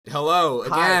Hello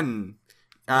again.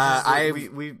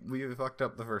 We fucked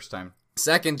up the first time.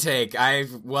 Second take. I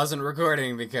wasn't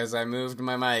recording because I moved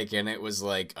my mic and it was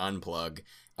like unplug.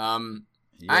 I'm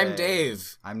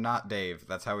Dave. I'm not Dave.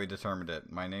 That's how we determined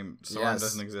it. My name Soren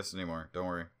doesn't exist anymore. Don't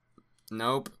worry.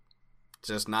 Nope.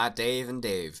 Just not Dave and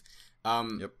Dave.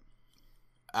 Yep.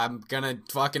 I'm gonna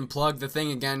fucking plug the thing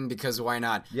again because why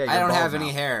not? Yeah, I don't have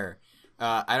any hair.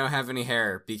 I don't have any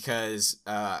hair because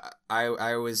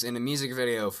I was in a music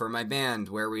video for my band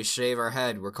where we shave our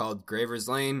head. We're called Gravers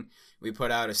Lane. We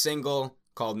put out a single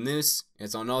called Noose.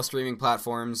 It's on all streaming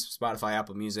platforms, Spotify,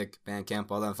 Apple Music,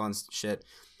 Bandcamp, all that fun shit.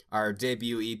 Our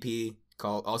debut EP,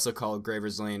 also called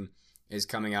Gravers Lane, is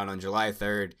coming out on July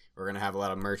 3rd. We're going to have a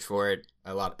lot of merch for it.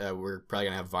 We're probably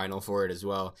going to have vinyl for it as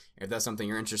well. If that's something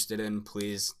you're interested in,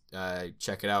 please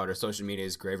check it out. Our social media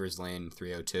is Gravers Lane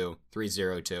 302.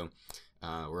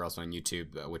 We're also on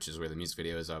YouTube, which is where the music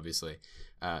video is, obviously.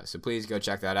 So please go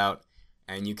check that out.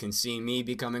 And you can see me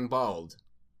becoming bald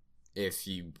if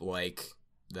you like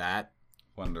that.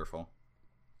 Wonderful.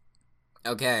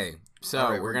 Okay,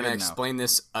 so we're going to explain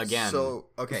this again. So,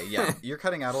 okay, yeah, you're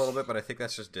cutting out a little bit, but I think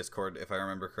that's just Discord, if I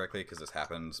remember correctly, because this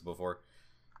happens before.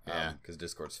 Yeah. Because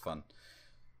Discord's fun.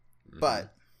 Mm-hmm.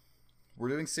 But we're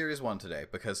doing Series 1 today,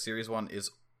 because Series 1 is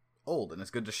old, and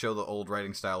it's good to show the old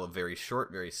writing style of very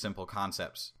short, very simple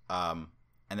concepts. And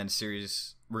then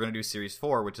we're going to do Series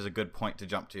 4, which is a good point to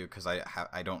jump to, because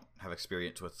I don't have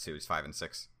experience with Series 5 and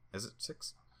 6. Is it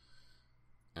 6?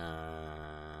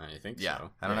 I think so. Yeah,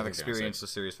 I don't have experience with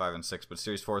Series 5 and 6, but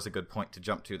Series 4 is a good point to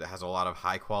jump to that has a lot of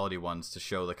high-quality ones to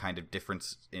show the kind of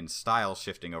difference in style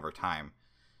shifting over time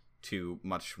to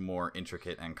much more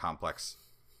intricate and complex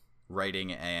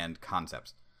writing and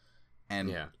concepts.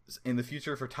 And in the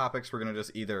future for topics, we're going to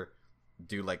just either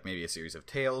do like maybe a series of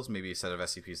tales, maybe a set of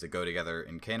SCPs that go together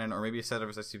in canon, or maybe a set of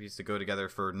SCPs that go together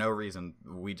for no reason.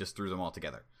 We just threw them all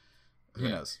together. Who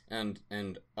knows?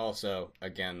 And also,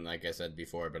 again, like I said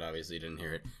before, but obviously you didn't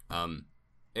hear it,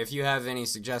 if you have any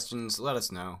suggestions, let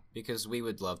us know, because we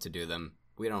would love to do them.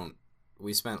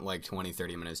 We spent like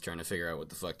 20-30 minutes trying to figure out what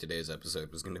the fuck today's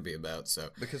episode was going to be about,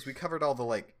 so... Because we covered all the,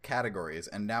 like, categories,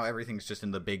 and now everything's just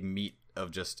in the big meat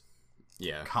of just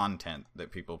content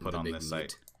that people put on this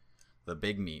site. The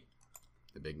big meat.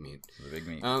 The big meat. The big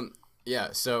meat. Yeah,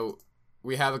 so...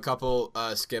 We have a couple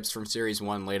skips from Series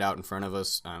 1 laid out in front of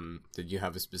us. Did you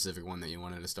have a specific one that you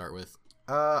wanted to start with?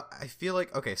 I feel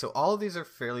like... Okay, so all of these are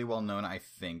fairly well known, I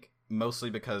think. Mostly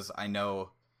because I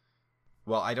know...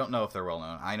 Well, I don't know if they're well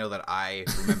known. I know that I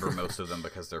remember most of them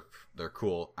because they're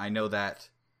cool. I know that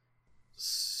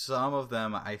some of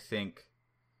them, I think...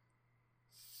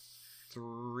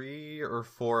 3 or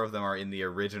 4 of them are in the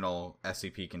original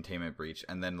SCP Containment Breach.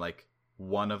 And then, like,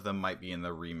 one of them might be in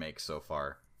the remake so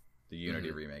far. The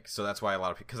Unity remake. So that's why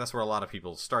because that's where a lot of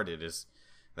people started, is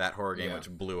that horror game which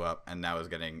blew up and now is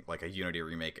getting like a Unity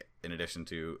remake in addition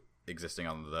to existing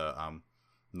on the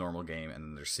normal game. And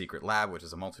then there's Secret Lab, which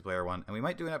is a multiplayer one, and we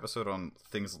might do an episode on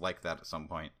things like that at some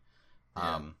point.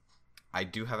 I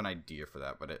do have an idea for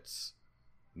that, but it's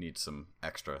needs some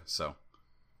extra. So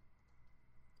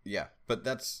yeah, but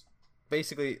that's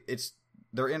basically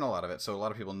they're in a lot of it, so a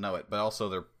lot of people know it, but also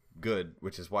they're good,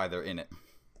 which is why they're in it.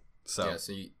 So yeah,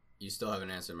 so you still haven't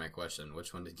answered my question.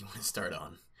 Which one did you want to start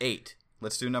on? 8.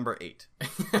 Let's do number 8.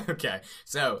 Okay.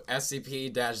 So,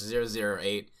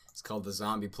 SCP-008. It's called the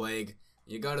Zombie Plague.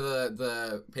 You go to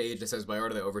the page that says, by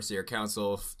order of the Overseer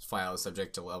Council, file is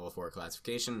subject to level 4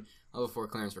 classification. Level 4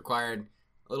 clearance required.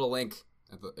 A little link,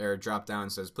 or drop down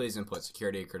says, please input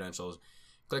security credentials.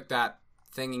 Click that.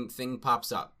 Thing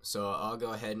pops up. So I'll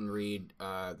go ahead and read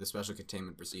the special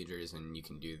containment procedures, and you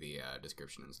can do the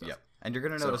description and stuff. Yep. And you're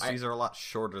going to notice these are a lot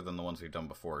shorter than the ones we've done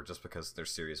before, just because they're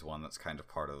Series 1. That's kind of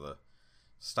part of the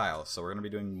style. So we're going to be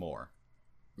doing more.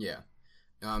 Yeah.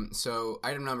 So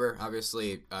item number,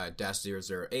 obviously,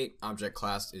 -008. Object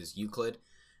class is Euclid.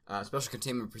 Special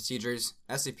containment procedures.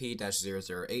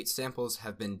 SCP-008 samples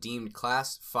have been deemed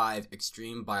Class 5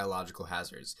 extreme biological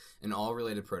hazards, and all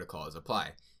related protocols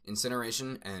apply.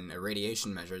 Incineration and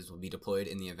irradiation measures will be deployed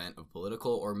in the event of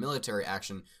political or military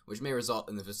action which may result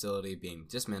in the facility being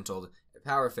dismantled, a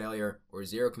power failure, or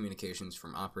zero communications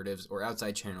from operatives or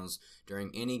outside channels during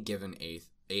any given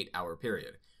 8-hour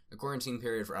period. The quarantine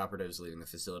period for operatives leaving the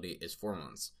facility is 4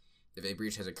 months. If a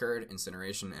breach has occurred,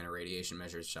 incineration and irradiation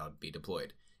measures shall be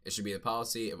deployed. It should be the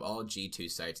policy of all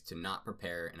G2 sites to not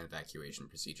prepare an evacuation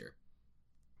procedure.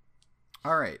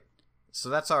 Alright, so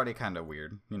that's already kind of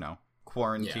weird, you know.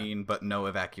 Quarantine, but no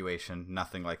evacuation,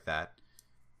 nothing like that.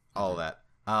 All that.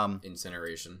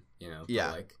 Incineration, you know.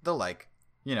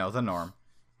 The norm.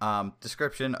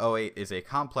 Description: O8 is a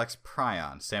complex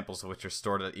prion, samples of which are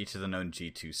stored at each of the known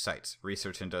G2 sites.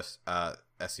 Research into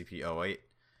SCP-008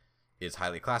 is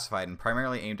highly classified and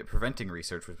primarily aimed at preventing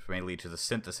research which may lead to the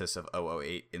synthesis of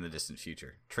 008 in the distant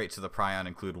future. Traits of the prion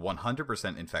include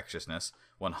 100% infectiousness,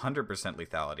 100%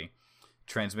 lethality,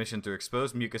 transmission through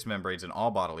exposed mucous membranes and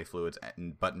all bodily fluids,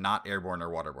 but not airborne or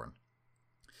waterborne.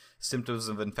 Symptoms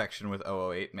of infection with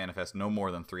 008 manifest no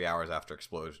more than 3 hours after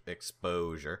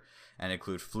exposure and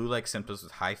include flu-like symptoms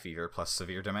with high fever plus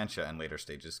severe dementia in later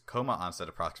stages, coma onset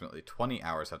approximately 20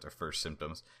 hours after first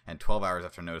symptoms, and 12 hours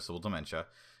after noticeable dementia.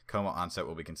 Coma onset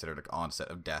will be considered an onset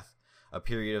of death. A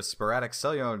period of sporadic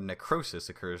cellular necrosis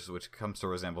occurs which comes to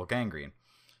resemble gangrene.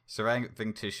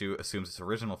 Surviving tissue assumes its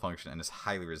original function and is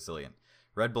highly resilient.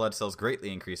 Red blood cells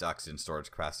greatly increase oxygen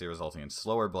storage capacity, resulting in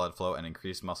slower blood flow and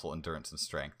increased muscle endurance and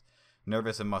strength.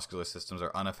 Nervous and muscular systems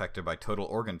are unaffected by total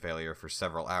organ failure for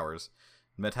several hours.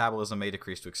 Metabolism may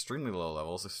decrease to extremely low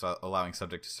levels, allowing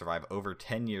subject to survive over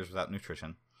 10 years without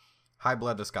nutrition. High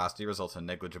blood viscosity results in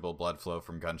negligible blood flow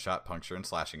from gunshot, puncture, and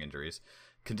slashing injuries.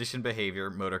 Conditioned behavior,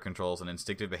 motor controls, and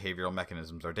instinctive behavioral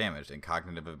mechanisms are damaged, and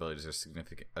cognitive abilities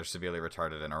are severely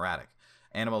retarded and erratic.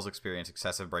 Animals experience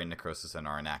excessive brain necrosis and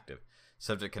are inactive.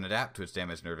 Subject can adapt to its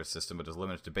damaged nervous system, but is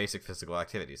limited to basic physical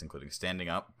activities, including standing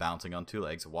up, bouncing on 2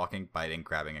 legs, walking, biting,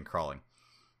 grabbing, and crawling.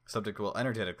 Subject will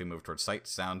energetically move towards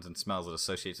sights, sounds, and smells it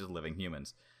associates with living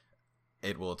humans.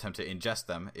 It will attempt to ingest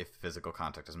them if physical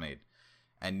contact is made.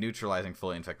 And neutralizing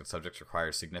fully infected subjects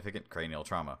requires significant cranial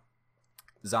trauma.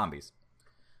 Zombies.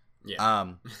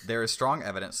 Yeah. There is strong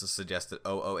evidence to suggest that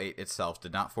 008 itself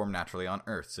did not form naturally on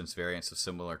Earth, since variants of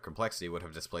similar complexity would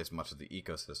have displaced much of the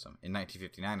ecosystem. In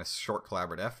 1959, a short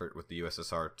collaborative effort with the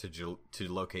USSR to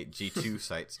locate G2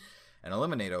 sites and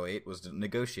eliminate 08 was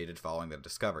negotiated following their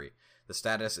discovery. The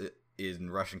status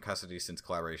in Russian custody since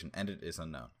collaboration ended is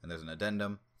unknown, and there's an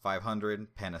addendum.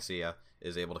 500, Panacea,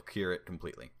 is able to cure it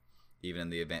completely, even in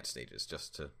the advanced stages,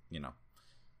 just to,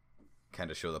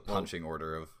 kind of show the punching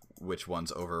order of which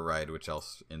ones override which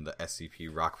else in the SCP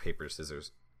rock, paper,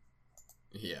 scissors.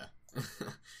 Yeah.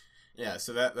 Yeah,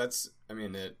 so that's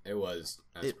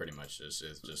pretty much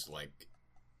just like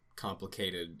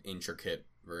complicated, intricate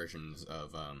versions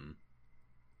of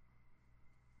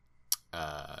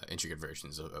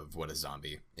what a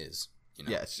zombie is,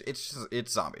 Yeah, it's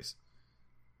zombies.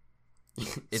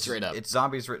 It's straight up. It's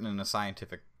zombies written in a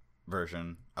scientific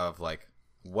version of like,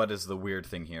 what is the weird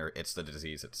thing here? It's the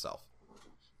disease itself.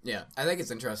 Yeah, I think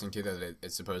it's interesting too that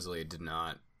it supposedly did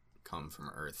not come from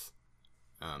Earth.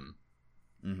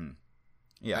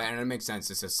 Yeah, and it makes sense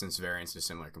since variants of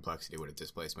similar complexity would have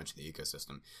displaced much of the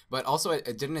ecosystem. But also,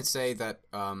 didn't it say that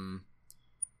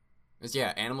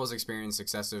animals experience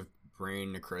excessive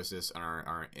brain necrosis and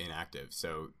are inactive?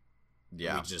 So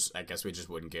yeah, I guess we just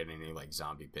wouldn't get any like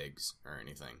zombie pigs or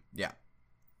anything. Yeah,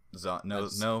 no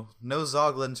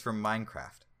Zoglins from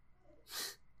Minecraft.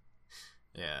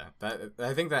 Yeah,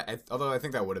 I think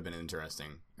that would have been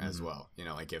interesting as well.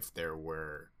 Like if there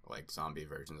were like zombie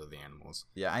versions of the animals.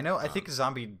 Yeah, I know. I think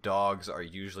zombie dogs are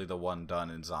usually the one done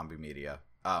in zombie media,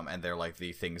 and they're like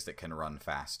the things that can run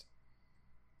fast.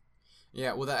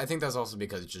 Yeah, well, I think that's also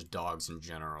because just dogs in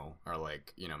general are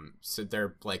like so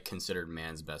they're like considered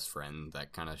man's best friend,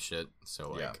 that kind of shit.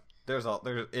 So like, yeah,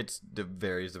 it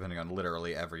varies depending on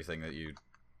literally everything that you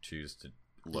choose to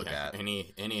look at.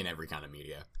 Any and every kind of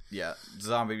media. Yeah,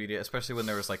 zombie media, especially when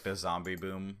there was like the zombie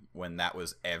boom, when that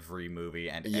was every movie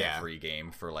and every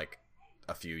game for like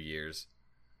a few years.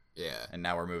 Yeah. And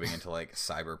now we're moving into like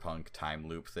cyberpunk time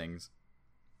loop things.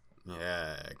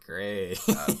 Yeah, great.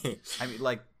 I mean,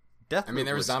 like Deathloop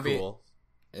there was zombie. Cool.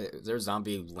 There was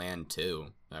Zombie Land 2.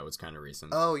 That was kind of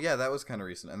recent. Oh yeah, that was kind of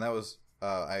recent, and that was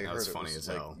I heard was it funny was as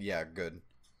like, hell. Yeah, good.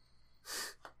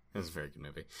 It was a very good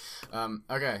movie.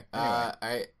 Okay.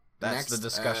 Anyway, that's the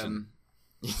discussion.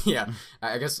 Yeah,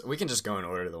 I guess we can just go in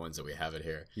order to the ones that we have it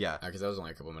here. Yeah, because that was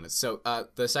only a couple minutes. So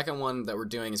the second one that we're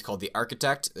doing is called The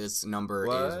Architect. Its number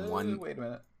is 1. Wait a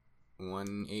minute.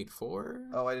 184.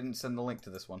 Oh, I didn't send the link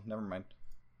to this one. Never mind.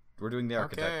 We're doing The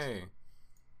Architect. Okay.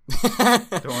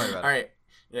 Don't worry about it. All right.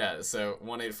 Yeah. So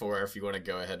 184. If you want to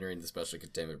go ahead and read the special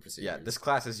containment procedures. Yeah, this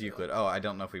class is Euclid. Oh, I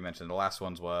don't know if we mentioned the last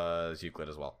one's was Euclid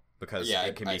as well because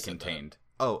it can be contained.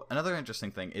 Oh, another interesting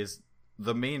thing is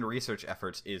the main research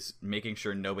efforts is making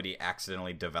sure nobody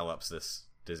accidentally develops this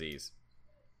disease,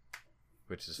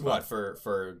 which is fun. What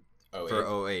for 08?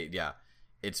 For 08, yeah.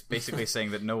 It's basically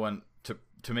saying that no one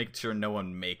to make sure no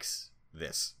one makes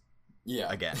this.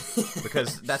 Yeah. Again,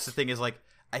 because that's the thing is like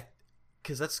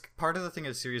because that's part of the thing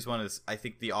of series 1 is I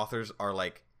think the authors are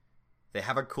like they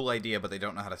have a cool idea but they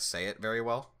don't know how to say it very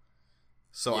well.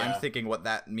 So Yeah. I'm thinking what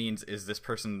that means is this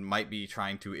person might be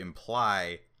trying to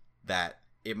imply that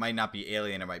it might not be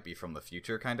alien, it might be from the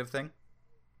future kind of thing.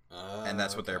 And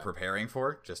that's what they're preparing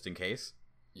for, just in case.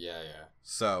 Yeah.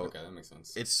 So Okay, that makes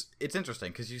sense. it's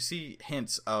interesting because you see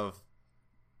hints of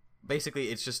basically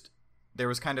it's just there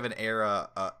was kind of an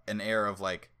air of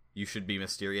like you should be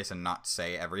mysterious and not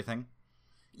say everything,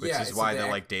 which is why the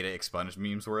like data expunged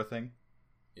memes were a thing.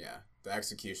 Yeah, the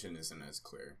execution isn't as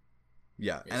clear.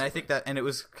 Yeah, basically. And I think that, and it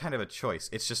was kind of a choice.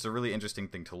 It's just a really interesting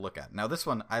thing to look at. Now, this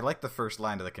one, I like the first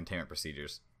line of the containment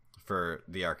procedures for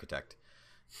the architect.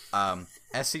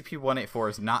 SCP-184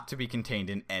 is not to be contained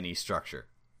in any structure.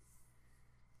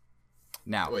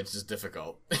 Now, which is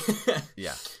difficult.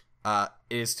 Yeah.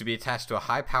 Is to be attached to a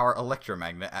high-power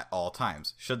electromagnet at all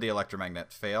times. Should the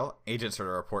electromagnet fail, agents are to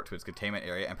report to its containment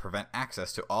area and prevent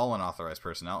access to all unauthorized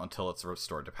personnel until it's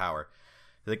restored to power.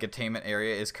 The containment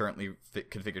area is currently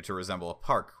configured to resemble a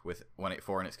park, with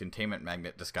 184 and its containment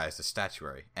magnet disguised as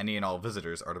statuary. Any and all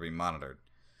visitors are to be monitored.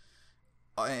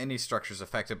 Any structures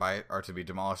affected by it are to be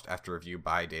demolished after review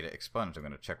by data expunged. I'm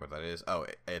going to check what that is. Oh,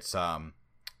 it's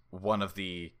one of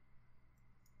the...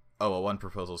 Oh, one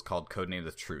proposal is called Codename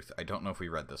the Truth. I don't know if we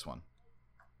read this one.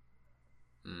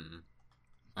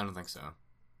 I don't think so.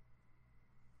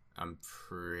 I'm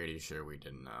pretty sure we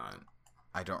did not.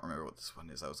 I don't remember what this one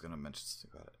is. I was going to mention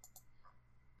something about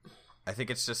it. I think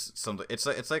it's just something. It's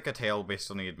like a tale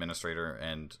based on the administrator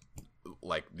and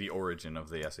like the origin of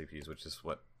the SCPs, which is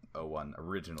what 01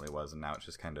 originally was, and now it's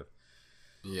just kind of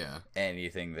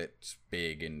anything that's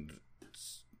big and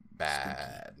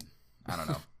bad. I don't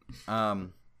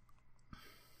know.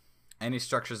 Any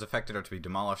structures affected are to be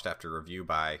demolished after review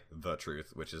by the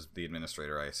Truth, which is the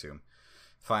administrator, I assume.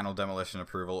 Final demolition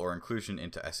approval or inclusion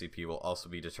into SCP will also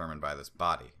be determined by this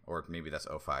body, or maybe that's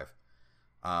 05.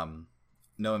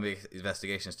 No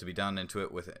investigation is to be done into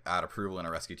it without approval and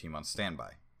a rescue team on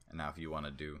standby. And now if you want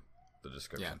to do the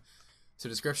description. Yeah. So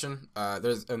description,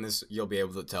 there's, and this you'll be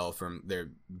able to tell from there.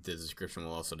 The description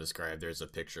will also describe. There's a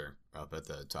picture up at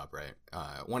the top right.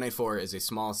 184 is a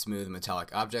small, smooth, metallic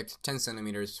object, 10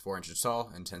 centimeters 4 inches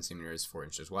tall and 10 centimeters 4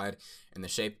 inches wide, in the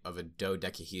shape of a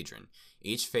dodecahedron.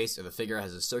 Each face of the figure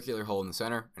has a circular hole in the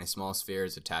center, and a small sphere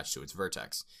is attached to its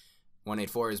vertex.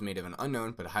 184 is made of an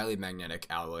unknown but highly magnetic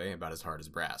alloy, about as hard as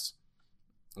brass.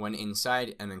 When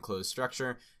inside an enclosed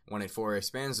structure, 184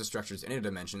 expands the structure's inner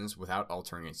dimensions without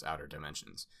altering its outer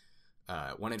dimensions.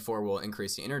 184 will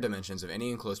increase the inner dimensions of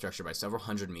any enclosed structure by several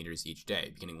hundred meters each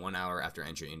day, beginning 1 hour after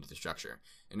entry into the structure.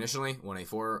 Initially,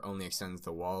 184 only extends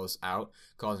the walls out,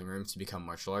 causing rooms to become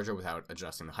much larger without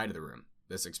adjusting the height of the room.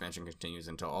 This expansion continues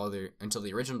until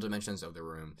the original dimensions of the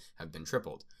room have been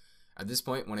tripled. At this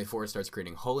point, 184 starts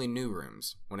creating wholly new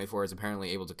rooms. 184 is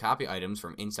apparently able to copy items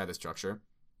from inside the structure,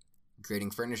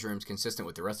 creating furnished rooms consistent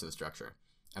with the rest of the structure.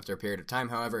 After a period of time,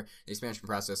 however, the expansion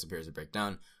process appears to break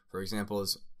down. For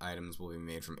examples, items will be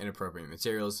made from inappropriate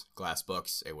materials, glass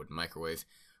books, a wooden microwave.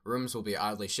 Rooms will be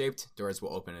oddly shaped, doors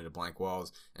will open into blank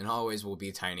walls, and hallways will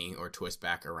be tiny or twist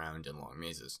back around in long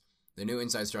mazes. The new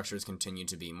inside structures continue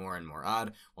to be more and more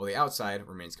odd, while the outside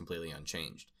remains completely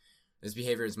unchanged. This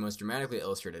behavior is most dramatically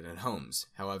illustrated in homes.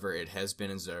 However, it has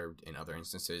been observed in other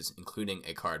instances, including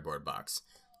a cardboard box.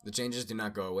 The changes do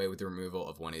not go away with the removal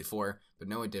of 184, but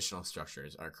no additional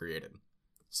structures are created.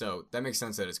 So that makes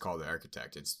sense that it's called the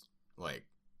Architect.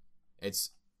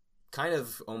 It's kind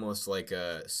of almost like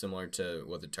similar to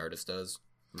what the TARDIS does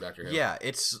from Dr. Who. Yeah,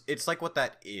 it's like what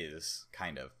that is,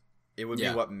 kind of. It would be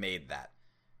what made that.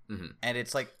 Mm-hmm. And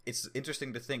it's like, it's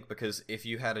interesting to think because if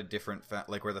you had a different,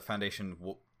 like where the Foundation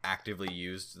actively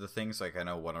used the things, like I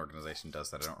know one organization does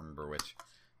that, I don't remember which.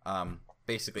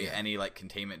 Basically any like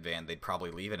containment van, they'd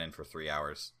probably leave it in for 3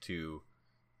 hours to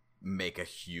make a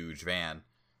huge van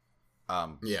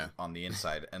on the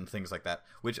inside and things like that.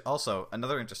 Which also,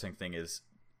 another interesting thing is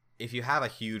if you have a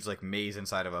huge like maze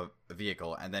inside of a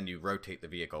vehicle and then you rotate the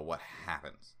vehicle, what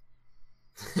happens?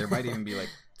 There might even be like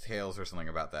tales or something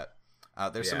about that.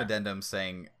 There's some addendums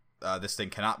saying this thing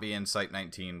cannot be in Site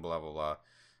 19, blah, blah, blah.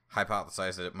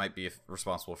 Hypothesize that it might be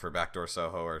responsible for Backdoor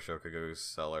Soho or Shokagu's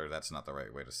cellar. That's not the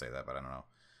right way to say that, but I don't know.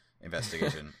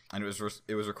 Investigation. And it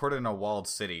was recorded in a walled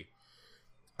city,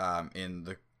 in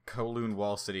the Kowloon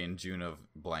Wall City in June of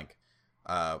blank,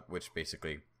 which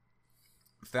basically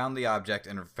found the object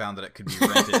and found that it could be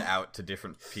rented out to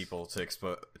different people to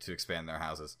expand their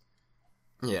houses.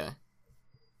 Yeah.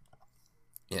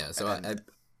 Yeah. So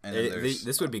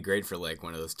this would be great for like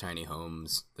one of those tiny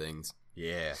homes things.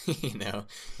 Yeah. You know,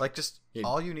 like just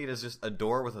all you need is just a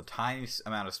door with a tiny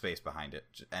amount of space behind it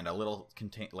and a little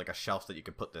like a shelf that you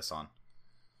could put this on.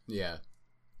 Yeah.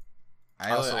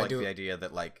 I also like the idea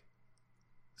that like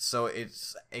So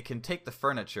it can take the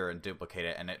furniture and duplicate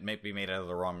it, and it may be made out of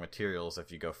the wrong materials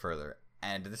if you go further.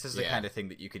 And this is the kind of thing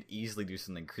that you could easily do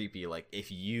something creepy, like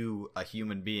if you, a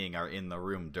human being, are in the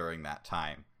room during that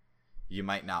time, you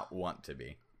might not want to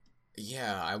be.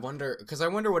 Yeah, I wonder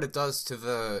what it does to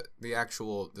the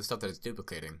stuff that it's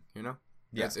duplicating, you know?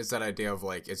 Yeah. It's that idea of,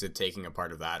 like, is it taking a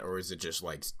part of that, or is it just,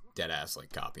 like, dead-ass,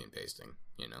 like, copy and pasting,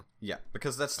 you know? Yeah,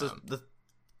 because that's the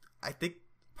I think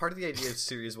part of the idea of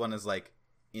Series 1 is, like,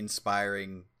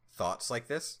 inspiring thoughts like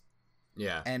this.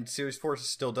 Yeah. And Series 4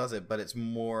 still does it, but it's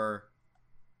more...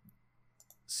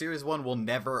 Series 1 will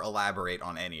never elaborate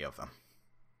on any of them.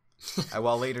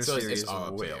 While later So series it's all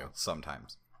up to you. will,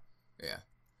 sometimes. Yeah.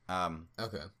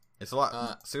 Okay. It's a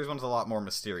lot... Series 1's a lot more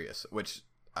mysterious, which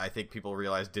I think people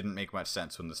realize didn't make much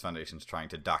sense when this Foundation's trying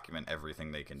to document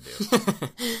everything they can do.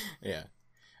 Yeah.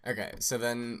 Okay, so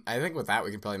then I think with that we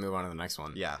can probably move on to the next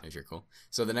one. Yeah. If you're cool.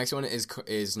 So the next one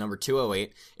is number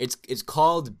 208. It's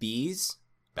called Bees.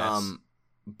 Bess.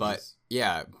 But Bees.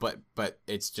 yeah, but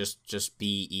it's just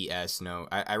BES. No,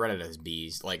 I read it as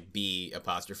Bees, like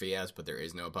B''S, but there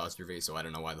is no apostrophe, so I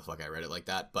don't know why the fuck I read it like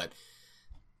that. But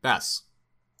Bess.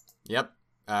 Yep.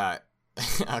 I'll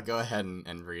go ahead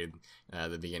and read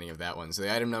the beginning of that one. So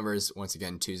the item number is, once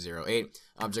again, 208.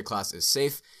 Object class is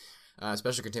safe.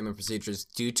 Special containment procedures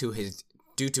due to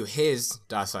his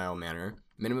docile manner.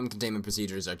 Minimum containment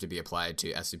procedures are to be applied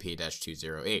to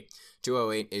SCP-208.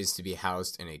 208 is to be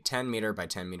housed in a 10 meter by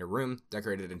 10 meter room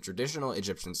decorated in traditional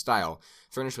Egyptian style,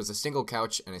 furnished with a single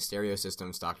couch and a stereo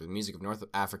system stocked with music of North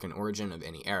African origin of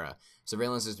any era.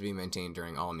 Surveillance is to be maintained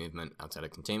during all movement outside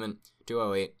of containment.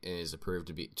 208 is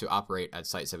approved to operate at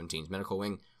Site 17's medical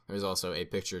wing. There is also a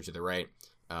picture to the right.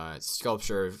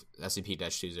 Sculpture of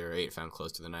SCP-208 found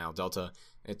close to the Nile Delta.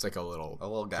 It's like a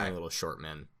little guy, tiny little short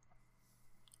man.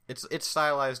 It's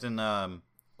stylized in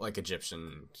like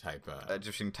Egyptian type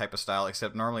of style,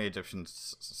 except normally Egyptian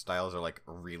styles are like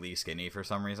really skinny for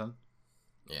some reason.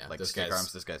 Yeah, like stick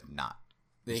arms. This guy's not.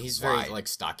 He's very like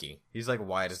stocky. He's like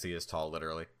wide as he is tall,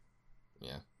 literally.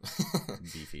 Yeah,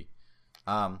 beefy.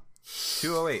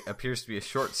 208 appears to be a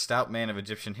short, stout man of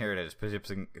Egyptian heritage,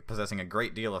 possessing a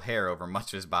great deal of hair over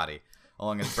much of his body.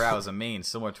 Along his brow is a mane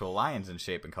similar to a lion's in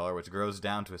shape and color, which grows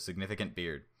down to a significant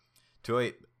beard.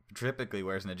 208 typically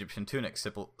wears an Egyptian tunic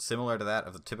similar to that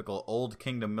of the typical Old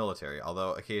Kingdom military,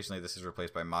 although occasionally this is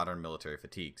replaced by modern military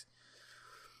fatigues.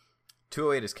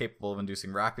 208 is capable of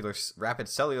inducing rapid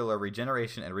cellular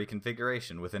regeneration and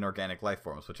reconfiguration within organic life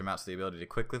forms, which amounts to the ability to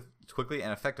quickly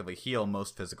and effectively heal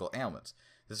most physical ailments.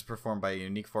 This is performed by a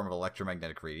unique form of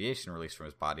electromagnetic radiation released from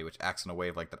his body, which acts on a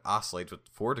wavelength that oscillates with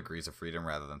 4 degrees of freedom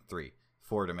rather than 3.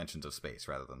 4 dimensions of space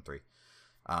rather than 3.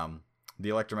 The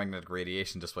electromagnetic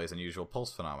radiation displays unusual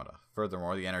pulse phenomena.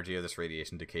 Furthermore, the energy of this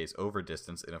radiation decays over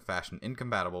distance in a fashion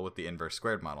incompatible with the inverse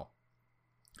squared model.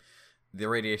 The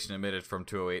radiation emitted from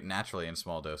 208 naturally in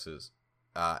small doses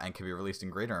and can be released in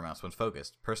greater amounts when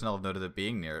focused. Personnel have noted that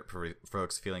being near it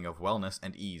provokes a feeling of wellness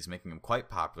and ease, making him quite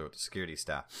popular with the security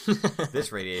staff.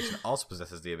 This radiation also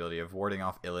possesses the ability of warding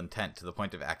off ill intent to the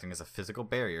point of acting as a physical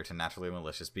barrier to naturally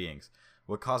malicious beings.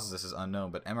 What causes this is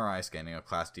unknown, but MRI scanning of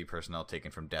Class D personnel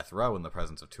taken from death row in the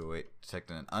presence of 208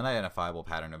 detected an unidentifiable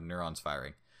pattern of neurons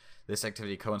firing. This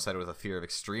activity coincided with a fear of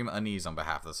extreme unease on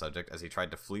behalf of the subject as he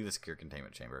tried to flee the secure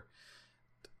containment chamber.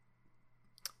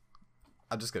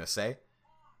 I'm just going to say,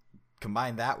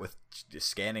 combine that with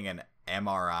scanning an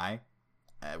MRI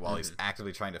while he's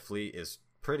actively trying to flee is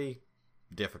pretty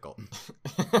difficult.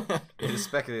 It is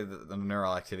speculated that the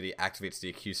neural activity activates the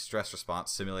acute stress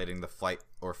response, simulating the fight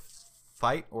or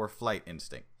flight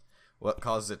instinct. What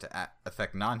causes it to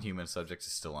affect non-human subjects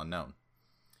is still unknown.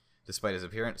 Despite his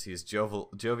appearance, he is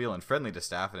jovial and friendly to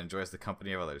staff and enjoys the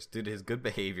company of others. Due to his good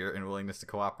behavior and willingness to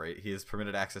cooperate, he is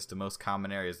permitted access to most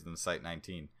common areas within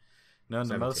Site-19. Known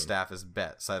to most staff as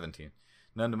Bess,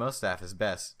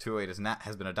 208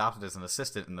 has been adopted as an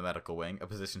assistant in the medical wing, a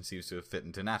position seems to have fit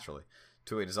into naturally.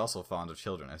 208 is also fond of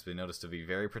children, has been noticed to be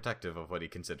very protective of what he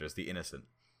considers the innocent.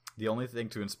 The only thing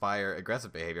to inspire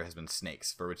aggressive behavior has been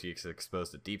snakes, for which he is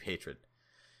exposed to deep hatred.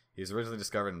 He was originally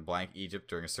discovered in blank Egypt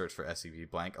during a search for SCP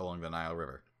blank along the Nile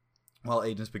River. While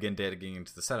agents began digging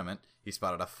into the sediment, he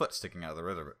spotted a foot sticking out of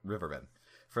the riverbed.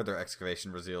 Further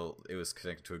excavation revealed it was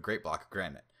connected to a great block of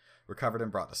granite. Recovered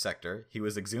and brought to Sector, he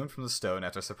was exhumed from the stone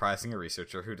after surprising a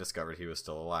researcher who discovered he was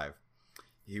still alive.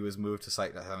 He was moved to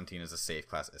Site-17 as a safe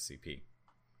class SCP.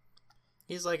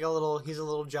 He's a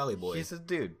little jolly boy. He's a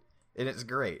dude. And it's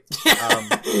great.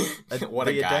 What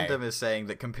a the guy. addendum is saying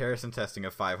that comparison testing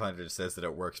of 500 says that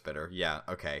it works better. Yeah,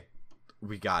 okay.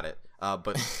 We got it.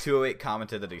 But 208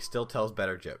 commented that he still tells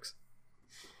better jokes.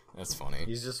 That's funny.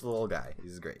 He's just a little guy.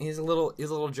 He's great. He's a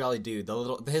little jolly dude.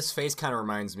 His face kind of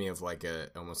reminds me of like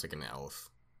almost like an elf,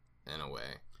 in a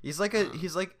way.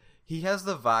 He has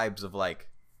the vibes of like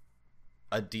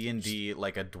a D&D,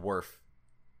 like a dwarf.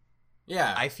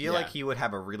 Yeah. I feel like he would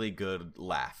have a really good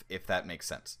laugh, if that makes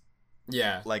sense.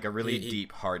 Yeah. Like a really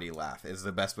deep, hearty laugh is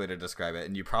the best way to describe it,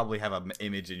 and you probably have an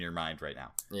image in your mind right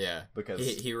now. Yeah. Because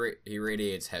he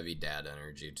radiates heavy dad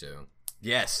energy too.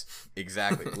 Yes,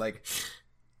 exactly. Like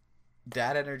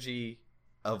dad energy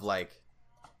of like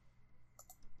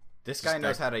this guy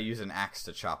knows how to use an axe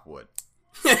to chop wood.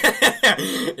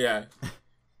 Yeah.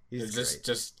 He's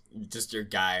just your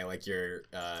guy, like your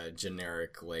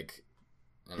generic, like,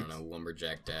 I don't know,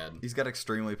 lumberjack dad. He's got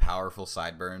extremely powerful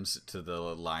sideburns to the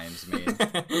lion's mane.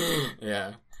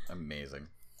 Yeah. Amazing.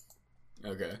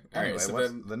 Okay. Anyway, Alright, so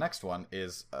then the next one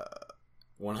is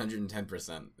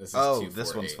 110%. This is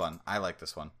this one's fun. I like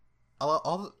this one.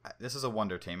 This is a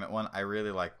Wondertainment one. I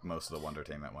really like most of the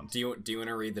Wondertainment ones. Do you want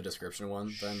to read the description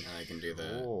one then, and I can do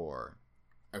the. Sure.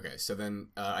 Okay, so then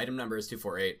item number is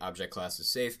 248. Object class is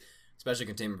safe. Special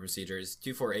containment procedures.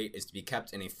 248 is to be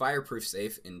kept in a fireproof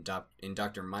safe in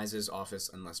Dr. Mize's office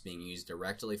unless being used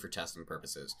directly for testing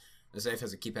purposes. The safe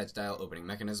has a keypad-style opening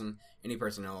mechanism. Any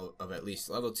personnel of at least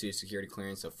level 2 security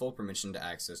clearance have full permission to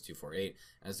access 248,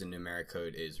 as the numeric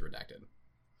code is redacted.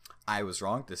 I was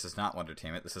wrong. This is not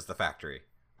Wondertainment. This is the Factory,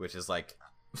 which is like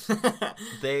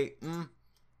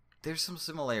there's some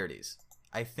similarities.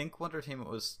 I think Wondertainment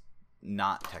was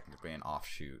not technically an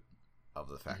offshoot of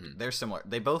the Factory. Mm-hmm. They're similar.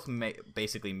 They both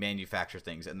basically manufacture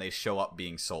things, and they show up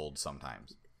being sold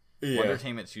sometimes. Yeah.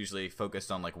 Wondertainment's usually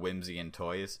focused on like whimsy and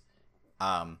toys,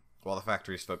 while the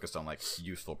Factory is focused on like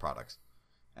useful products.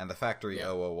 And the Factory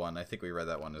 001, I think we read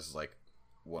that one, is like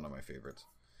one of my favorites.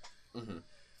 Mm-hmm.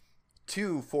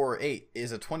 248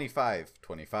 is a 25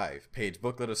 page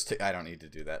booklet of I don't need to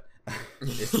do that.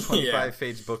 It's a 25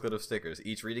 page booklet of stickers,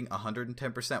 each reading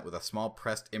 110% with a small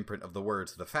pressed imprint of the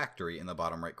words "The Factory" in the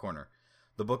bottom right corner.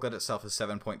 The booklet itself is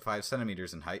 7.5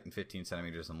 centimeters in height and 15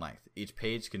 centimeters in length. Each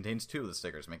page contains 2 of the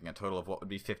stickers, making a total of what would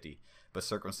be 50, but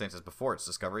circumstances before its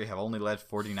discovery have only led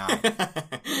 49.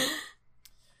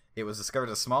 It was discovered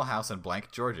at a small house in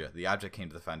Blank, Georgia. The object came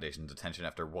to the Foundation's attention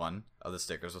after one of the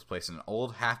stickers was placed in an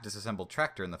old, half-disassembled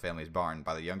tractor in the family's barn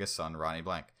by the youngest son, Ronnie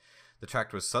Blank. The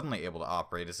tractor was suddenly able to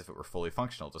operate as if it were fully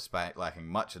functional, despite lacking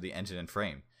much of the engine and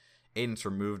frame. Agents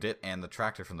removed it and the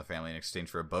tractor from the family in exchange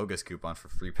for a bogus coupon for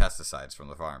free pesticides from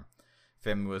the farm.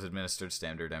 Family was administered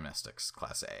standard amnestics,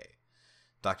 Class A.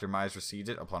 Dr. Mize received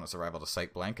it upon its arrival to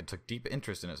Site Blank and took deep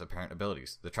interest in its apparent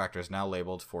abilities. The tractor is now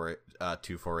labeled for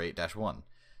 248-1.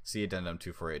 See Addendum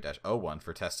 248-01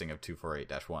 for testing of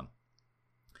 248-1.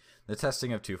 The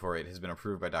testing of 248 has been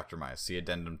approved by Dr. Mize. See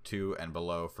Addendum 2 and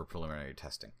below for preliminary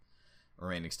testing.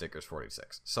 Remaining stickers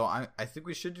 46. So I think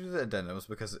we should do the addendums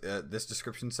because this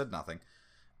description said nothing.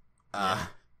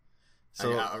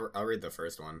 So I'll read the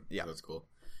first one. Yeah. That's cool.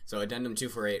 So Addendum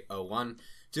 248-01.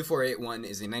 248-1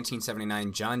 is a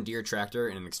 1979 John Deere tractor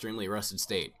in an extremely rusted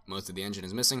state. Most of the engine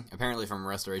is missing, apparently from a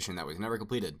restoration that was never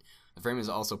completed. The frame is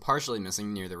also partially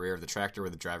missing near the rear of the tractor where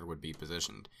the driver would be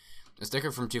positioned. A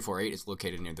sticker from 248 is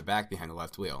located near the back behind the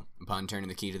left wheel. Upon turning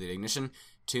the key to the ignition,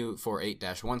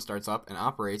 248-1 starts up and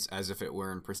operates as if it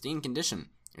were in pristine condition.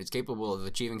 It is capable of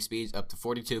achieving speeds up to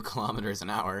 42 kilometers an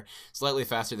hour, slightly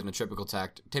faster than a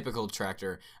typical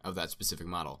tractor of that specific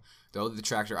model. Though the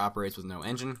tractor operates with no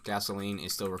engine, gasoline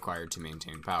is still required to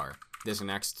maintain power. This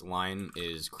next line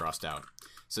is crossed out.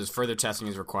 It says further testing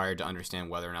is required to understand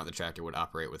whether or not the tractor would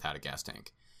operate without a gas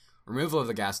tank. Removal of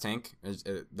the gas tank,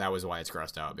 that was why it's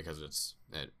crossed out, because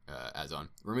it adds on.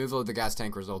 Removal of the gas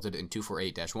tank resulted in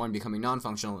 248-1 becoming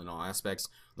non-functional in all aspects.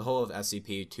 The whole of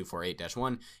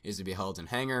SCP-248-1 is to be held in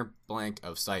hangar blank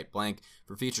of site blank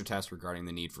for future tests regarding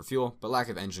the need for fuel, but lack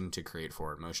of engine to create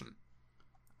forward motion.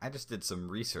 I just did some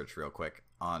research real quick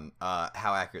on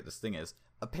how accurate this thing is.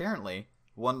 Apparently,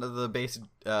 one of the base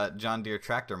John Deere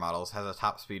tractor models has a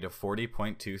top speed of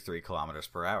 40.23 kilometers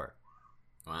per hour.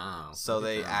 Wow. So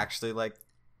they actually it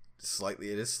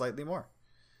is slightly more.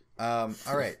 All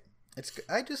right.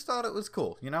 I just thought it was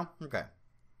cool, you know? Okay.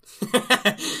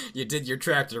 You did your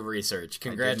tractor research.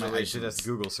 Congratulations. I did a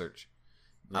Google search.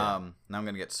 Yeah. Now I'm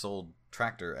going to get sold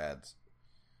tractor ads.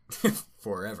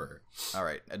 Forever. All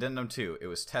right. Addendum 2. It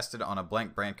was tested on a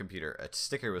Blank brand computer. A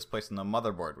sticker was placed on the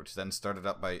motherboard, which then started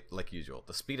up like usual.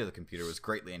 The speed of the computer was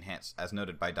greatly enhanced, as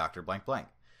noted by Dr. Blank Blank,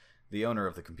 the owner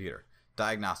of the computer.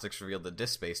 Diagnostics revealed the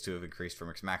disk space to have increased from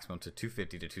its maximum to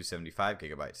 250 to 275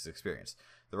 gigabytes as experienced.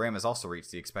 The RAM has also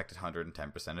reached the expected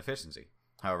 110% efficiency.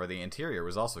 However, the interior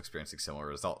was also experiencing similar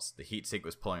results. The heatsink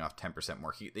was pulling off 10%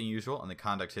 more heat than usual, and the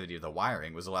conductivity of the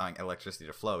wiring was allowing electricity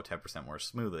to flow 10% more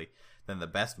smoothly than the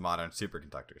best modern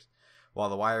superconductors. While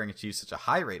the wiring achieved such a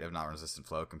high rate of non-resistant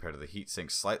flow compared to the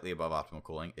heatsink slightly above optimal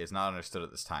cooling, it is not understood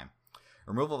at this time.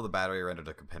 Removal of the battery rendered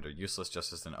a competitor useless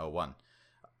just as in 01.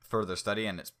 Further study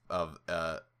of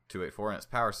 284 and its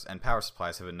power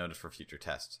supplies have been noted for future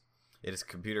tests. Its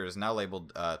computer is now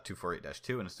labeled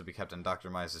 248-2 and is to be kept in Dr.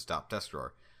 Mize's DOP desk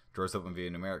drawer. Drawers open via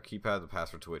numeric keypad, the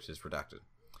password to which is redacted.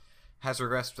 Has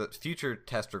regressed that future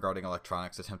tests regarding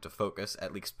electronics attempt to focus,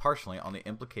 at least partially, on the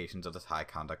implications of this high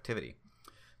conductivity.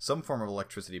 Some form of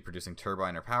electricity producing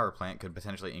turbine or power plant could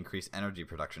potentially increase energy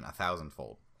production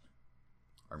 1,000-fold.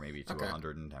 Or maybe to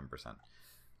 110%.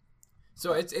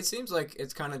 So it seems like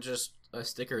it's kind of just a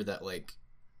sticker that, like,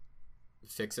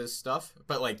 fixes stuff,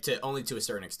 but like only to a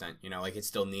certain extent, you know, like it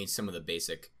still needs some of the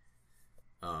basic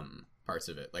parts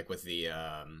of it, like with the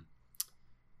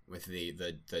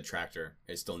tractor,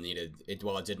 it still needed it.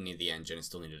 Well, it didn't need the engine, it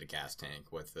still needed a gas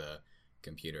tank. With the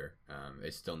computer,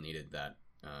 it still needed that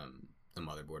the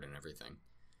motherboard and everything.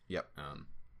 Yep.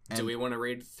 Do we want to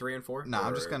read 3 and 4? No,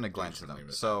 I'm just going to glance at them.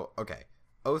 So, okay.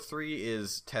 03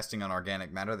 is testing on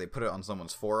organic matter. They put it on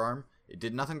someone's forearm. It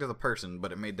did nothing to the person,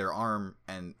 but it made their arm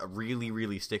and really,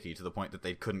 really sticky to the point that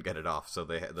they couldn't get it off. So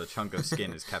the chunk of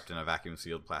skin is kept in a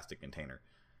vacuum-sealed plastic container.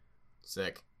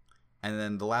 Sick. And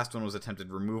then the last one was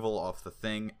attempted removal of the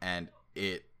thing, and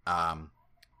it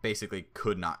basically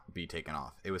could not be taken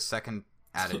off. It was second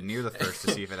added near the first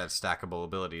to see if it had stackable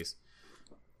abilities,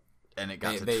 and it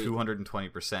got to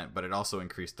 220%, but it also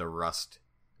increased the rust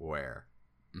wear.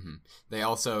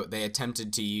 Mm-hmm. They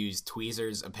attempted to use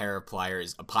tweezers, a pair of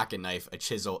pliers, a pocket knife, a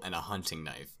chisel, and a hunting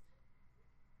knife,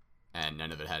 and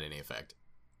none of it had any effect.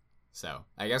 So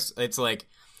I guess it's like,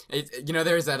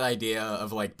 there's that idea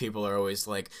of like people are always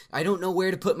like, I don't know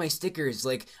where to put my stickers.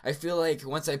 Like I feel like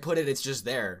once I put it, it's just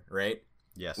there, right?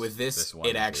 Yes. With this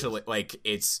it actually like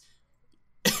it's.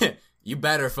 You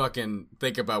better fucking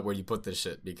think about where you put this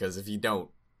shit, because if you don't,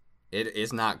 it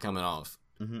is not coming off.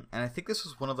 Mm-hmm. And I think this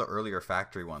was one of the earlier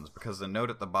factory ones, because the note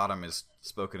at the bottom is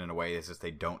spoken in a way as if they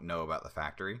don't know about the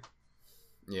factory.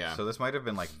 Yeah. So this might have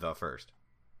been like the first,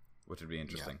 which would be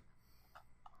interesting. Yeah.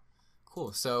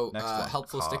 Cool. So Next one,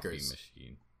 helpful coffee stickers.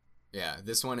 Machine. Yeah,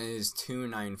 this one is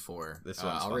 294. This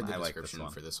one's I'll read the I description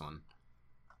like for this one.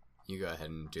 You go ahead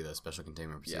and do the special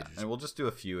containment procedures. Yeah, and we'll just do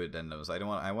a few addendums.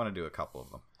 I want to do a couple of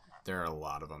them. There are a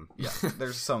lot of them. Yeah,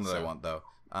 there's some that I want though.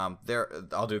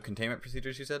 I'll do containment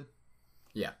procedures. You said.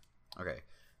 Yeah. Okay.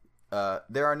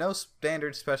 There are no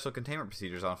standard special containment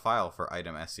procedures on file for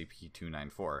item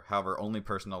SCP-294. However, only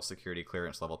personnel security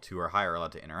clearance level 2 or higher are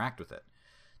allowed to interact with it.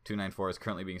 294 is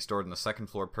currently being stored in the second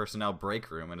floor personnel break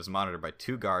room and is monitored by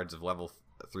 2 guards of level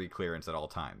 3 clearance at all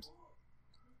times.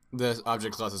 The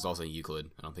object class is also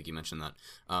Euclid. I don't think you mentioned that.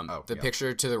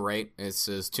 Picture to the right, it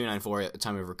says 294 at the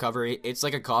time of recovery. It's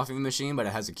like a coffee machine, but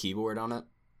it has a keyboard on it.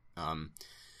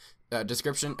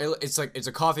 Description: it's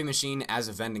a coffee machine as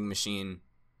a vending machine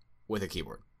with a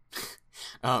keyboard.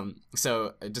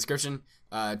 Description: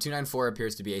 294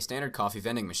 appears to be a standard coffee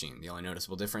vending machine. The only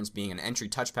noticeable difference being an entry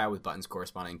touchpad with buttons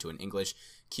corresponding to an English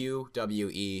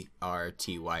QWERTY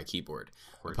keyboard.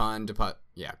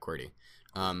 QWERTY.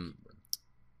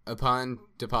 Upon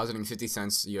depositing 50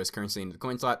 cents U.S. currency into the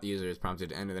coin slot, the user is prompted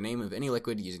to enter the name of any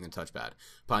liquid using the touchpad.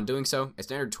 Upon doing so, a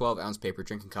standard 12-ounce paper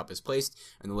drinking cup is placed,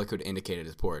 and the liquid indicated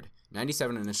is poured.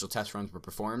 97 initial test runs were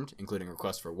performed, including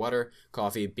requests for water,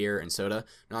 coffee, beer, and soda,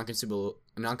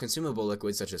 non-consumable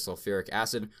liquids such as sulfuric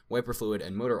acid, wiper fluid,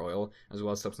 and motor oil, as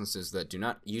well as substances that do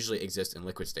not usually exist in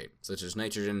liquid state, such as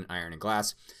nitrogen, iron, and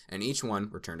glass, and each one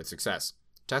returned a success.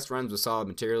 Test runs with solid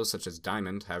materials such as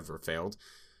diamond have failed.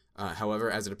 However,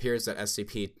 as it appears that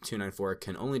SCP-294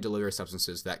 can only deliver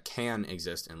substances that can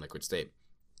exist in liquid state.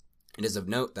 It is of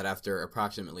note that after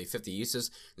approximately 50 uses,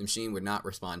 the machine would not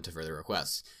respond to further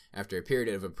requests. After a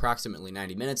period of approximately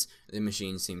 90 minutes, the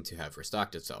machine seemed to have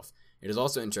restocked itself. It is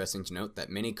also interesting to note that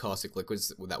many caustic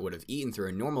liquids that would have eaten through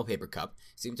a normal paper cup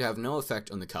seem to have no effect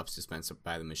on the cups dispensed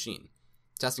by the machine.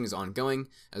 Testing is ongoing.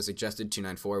 As suggested,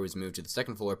 294 was moved to the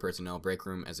second floor personnel break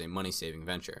room as a money-saving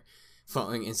venture.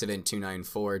 Following Incident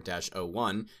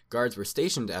 294-01, guards were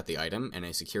stationed at the item, and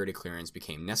a security clearance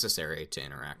became necessary to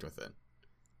interact with it.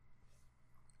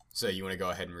 So you want to go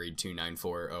ahead and read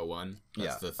 294-01?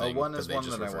 That's the thing. 01 is one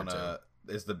that I want to...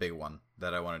 is the big one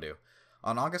that I want to do.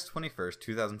 On August 21st,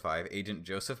 2005, Agent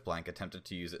Joseph Blank attempted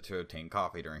to use it to obtain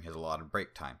coffee during his allotted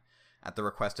break time. At the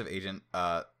request of Agent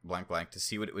Blank Blank to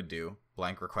see what it would do,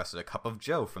 Blank requested a cup of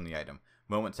Joe from the item.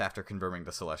 Moments after confirming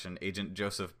the selection, Agent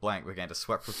Joseph Blank began to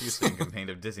sweat profusely and complained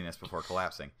of dizziness before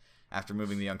collapsing. After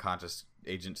moving the unconscious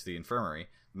agent to the infirmary,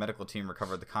 the medical team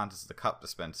recovered the contents of the cup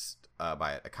dispensed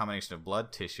by it, a combination of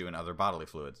blood, tissue, and other bodily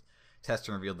fluids.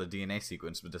 Testing revealed the DNA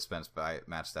sequence dispensed by it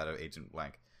matched that of Agent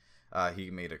Blank.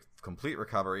 He made a complete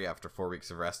recovery after 4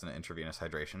 weeks of rest and intravenous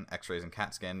hydration. X-rays and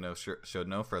CAT scan showed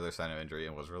no further sign of injury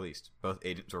and was released. Both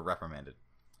agents were reprimanded.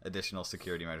 Additional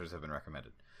security measures have been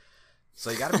recommended. So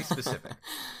you got to be specific.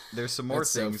 There's some more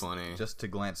That's things so funny. just to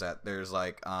glance at. There's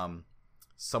like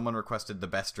someone requested the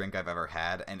best drink I've ever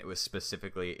had, and it was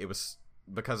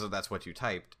because of that's what you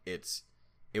typed. It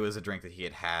was a drink that he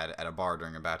had had at a bar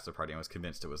during a bachelor party and was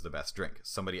convinced it was the best drink.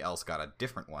 Somebody else got a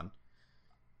different one.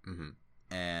 Mm-hmm.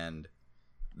 And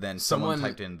then someone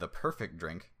typed in the perfect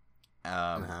drink,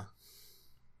 and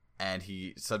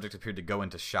he subject appeared to go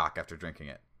into shock after drinking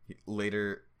it. He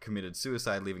later committed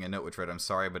suicide, leaving a note which read, "I'm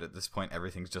sorry, but at this point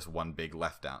everything's just one big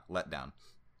letdown."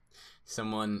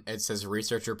 It says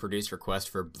researcher produced request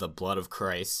for the blood of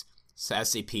Christ.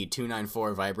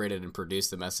 SCP-294 vibrated and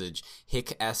produced the message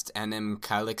 "Hic est enim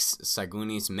calix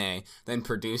sagunis me," then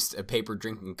produced a paper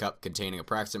drinking cup containing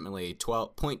approximately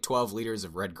 0.12 liters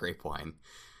of red grape wine.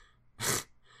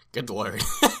 Good lord.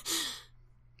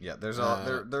 Yeah, there's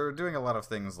they're doing a lot of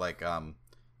things like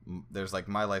there's like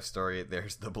my life story,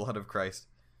 there's the blood of Christ.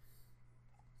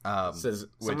 It says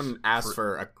someone asked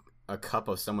for a cup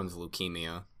of someone's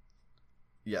leukemia.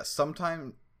 Yeah,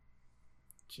 sometime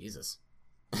Jesus.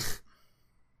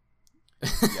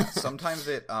 Yeah, sometimes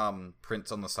it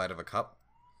prints on the side of a cup.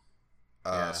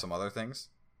 Some other things.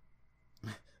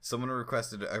 Someone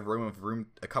requested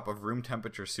a cup of room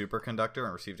temperature superconductor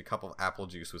and received a cup of apple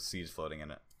juice with seeds floating in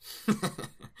it.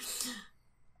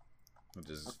 Which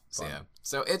is fun.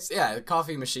 So it's a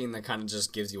coffee machine that kind of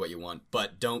just gives you what you want,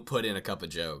 but don't put in a cup of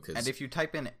joe. And if you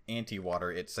type in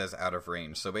anti-water, it says out of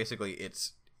range. So basically,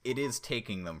 it is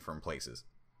taking them from places.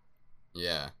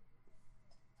 Yeah.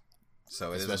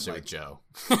 So it especially with Joe.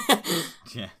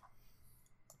 Yeah.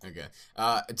 Okay.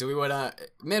 Do we want to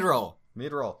mid-roll?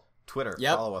 Mid-roll. Twitter.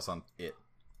 Yep. Follow us on it.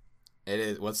 It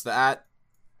is. What's the at?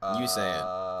 You say it.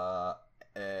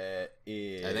 It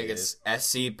is. I think it's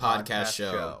SC Podcast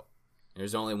Show.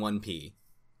 There's only one P.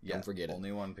 Yeah, don't forget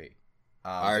only it. one P.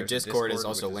 Our Discord is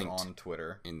also linked on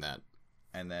Twitter in that.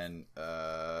 And then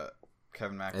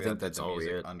Kevin Mack. I think that's all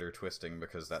weird. Under Twisting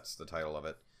because that's the title of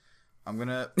it. I'm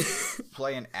gonna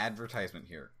play an advertisement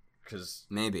here because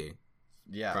maybe.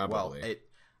 Yeah, probably. Well,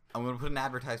 I'm gonna put an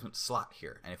advertisement slot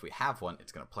here, and if we have one,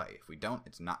 it's gonna play. If we don't,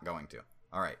 it's not going to.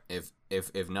 All right.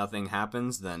 If nothing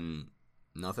happens, then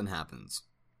nothing happens.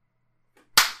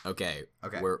 Okay.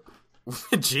 We're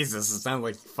Jesus. It sounds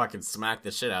like fucking smack the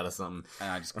shit out of something.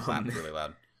 And I just clapped really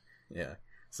loud. Yeah.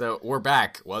 So we're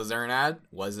back. Was there an ad?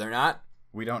 Was there not?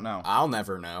 We don't know. I'll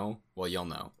never know. Well, you'll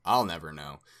know. I'll never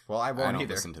know. Well, I won't I don't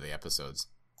either. listen to the episodes.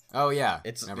 Oh yeah,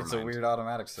 it's a weird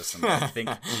automatic system that I think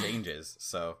changes.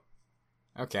 So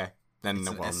okay, then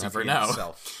we'll SCP never know.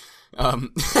 Itself.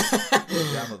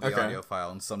 Download the audio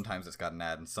file, and sometimes it's got an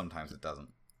ad, and sometimes it doesn't.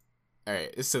 All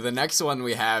right, so the next one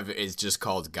we have is just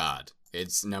called God.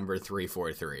 It's number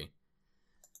 343.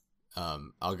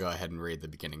 I'll go ahead and read the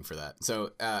beginning for that.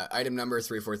 So, item number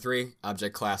 343,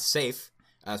 object class safe.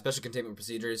 Special containment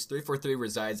procedures. 343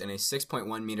 resides in a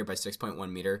 6.1 meter by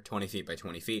 6.1 meter, 20 feet by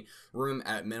 20 feet room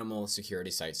at minimal security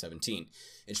site 17.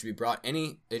 It should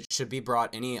be brought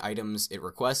any items it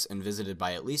requests and visited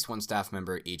by at least one staff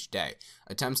member each day.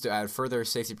 Attempts to add further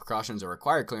safety precautions or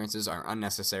required clearances are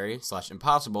unnecessary /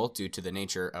 impossible due to the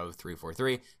nature of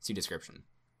 343. See description.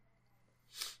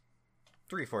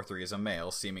 343 is a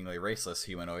male, seemingly raceless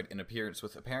humanoid in appearance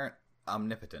with apparent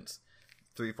omnipotence.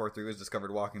 343 was discovered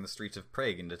walking the streets of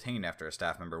Prague and detained after a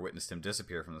staff member witnessed him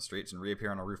disappear from the streets and reappear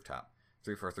on a rooftop.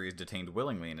 343 is detained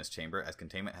willingly in his chamber as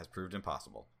containment has proved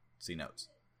impossible. See notes.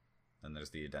 Then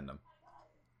there's the addendum.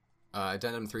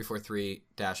 Addendum 343-1.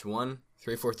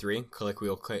 343,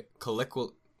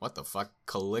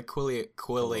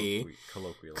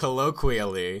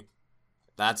 colloquially,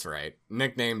 that's right,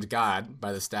 nicknamed God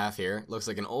by the staff here, looks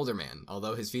like an older man,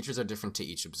 although his features are different to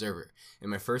each observer.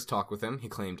 In my first talk with him, he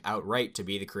claimed outright to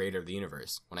be the creator of the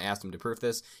universe. When I asked him to prove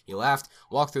this, he laughed,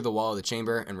 walked through the wall of the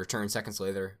chamber, and returned seconds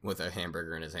later with a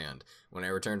hamburger in his hand. When I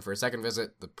returned for a second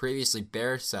visit, the previously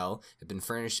bare cell had been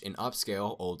furnished in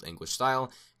upscale Old English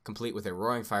style, complete with a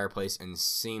roaring fireplace, and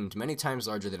seemed many times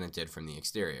larger than it did from the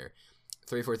exterior.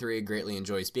 343 greatly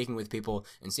enjoys speaking with people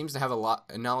and seems to have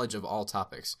a knowledge of all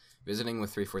topics. Visiting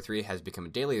with 343 has become a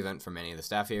daily event for many of the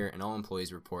staff here, and all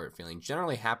employees report feeling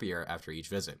generally happier after each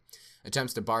visit.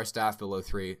 Attempts to bar staff below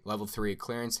level 3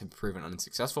 clearance have proven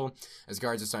unsuccessful, as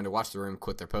guards assigned to watch the room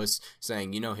quit their posts,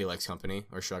 saying, "You know he likes company,"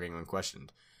 or shrugging when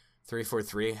questioned.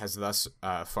 343 has thus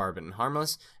far been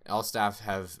harmless. All staff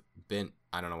have been...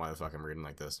 I don't know why the fuck I'm reading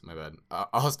like this. My bad.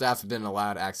 All staff have been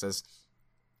allowed access,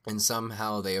 and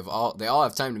somehow they all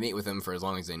have time to meet with him for as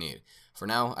long as they need. For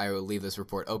now, I will leave this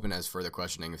report open as further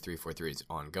questioning of 343 is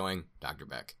ongoing. Dr.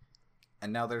 Beck.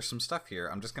 And now there's some stuff here.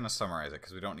 I'm just going to summarize it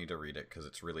because we don't need to read it because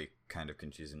it's really kind of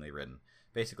confusingly written.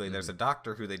 Basically, there's a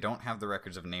doctor who they don't have the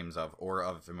records of names of or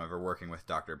of them ever working with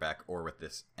Dr. Beck or with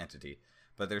this entity.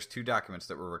 But there's 2 documents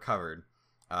that were recovered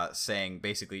saying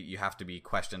basically you have to be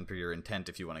questioned for your intent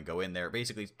if you want to go in there.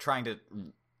 Basically trying to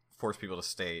force people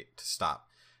to stop.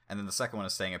 And then the second one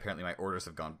is saying apparently my orders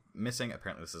have gone missing.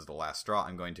 Apparently this is the last straw.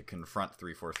 I'm going to confront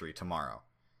 343 tomorrow.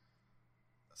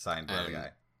 Signed by the guy.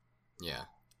 Yeah.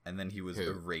 And then he was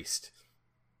erased.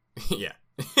 Yeah.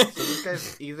 So this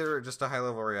guy's either just a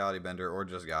high-level reality bender or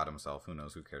just God himself. Who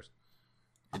knows? Who cares?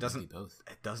 It doesn't. Both.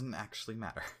 It doesn't actually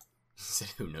matter. He said,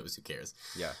 "Who knows? Who cares?"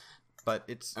 Yeah, but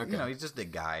it's okay. He's just a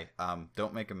guy.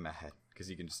 Don't make him mad because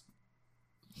he can just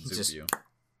zoop you.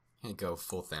 Can't go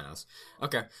full Thanos.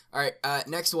 Okay. All right.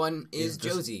 Next one is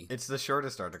Josie. It's the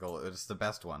shortest article. It's the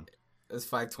best one. It's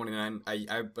 529.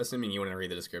 I'm assuming you want to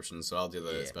read the description, so I'll do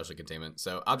the special containment.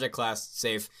 So, object class,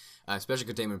 safe. Special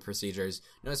containment procedures.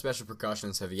 No special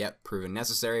precautions have yet proven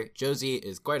necessary. Josie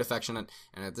is quite affectionate,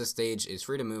 and at this stage is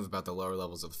free to move about the lower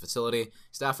levels of the facility.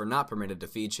 Staff are not permitted to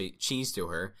feed cheese to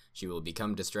her. She will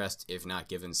become distressed if not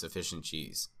given sufficient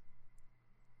cheese.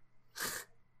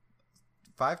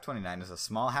 529 is a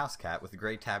small house cat with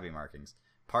gray tabby markings.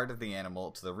 Part of the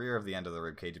animal to the rear of the end of the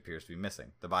ribcage appears to be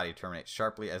missing. The body terminates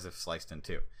sharply as if sliced in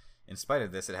 2. In spite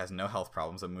of this, it has no health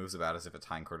problems and moves about as if its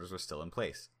hindquarters were still in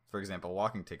place. For example,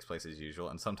 walking takes place as usual,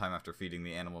 and sometime after feeding,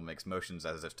 the animal makes motions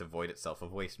as if to void itself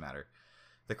of waste matter.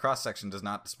 The cross-section does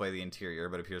not display the interior,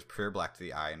 but appears pure black to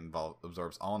the eye and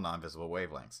absorbs all non-visible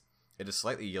wavelengths. It is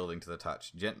slightly yielding to the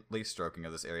touch. Gently stroking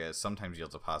of this area sometimes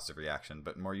yields a positive reaction,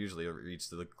 but more usually it leads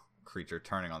to the creature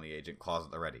turning on the agent, claws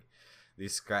at the ready.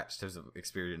 These scratch tips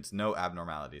experience no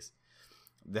abnormalities.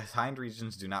 The hind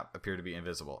regions do not appear to be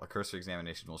invisible. A cursory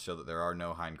examination will show that there are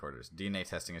no hindquarters. DNA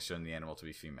testing has shown the animal to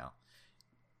be female.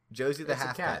 Josie the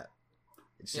half cat.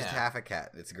 It's just half a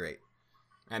cat. It's great.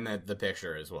 And the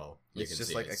picture as well. It's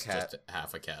just like a cat. Just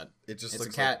half a cat. It just it's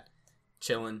looks a cat like...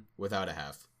 chilling without a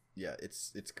half. Yeah,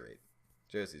 it's great.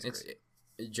 Josie's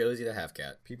great. Josie the half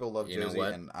cat. People love Josie,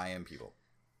 and I am people.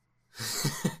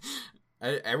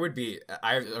 I would be.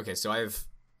 So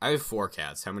I have 4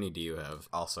 cats. How many do you have?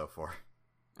 Also 4.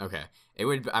 Okay. It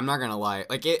would. I'm not gonna lie.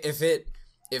 Like if it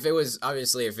was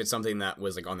obviously if it's something that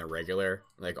was like on the regular,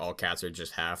 like all cats are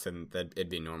just half, and that it'd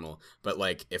be normal. But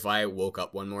like if I woke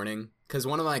up one morning, because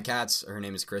one of my cats, her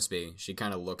name is Crispy. She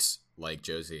kind of looks like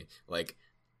Josie. Like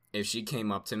if she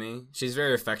came up to me, she's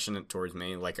very affectionate towards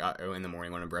me. Like in the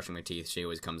morning when I'm brushing my teeth, she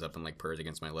always comes up and like purrs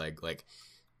against my leg. Like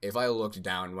if I looked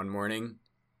down one morning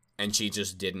and she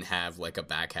just didn't have like a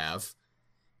back half,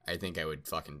 I think I would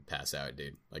fucking pass out,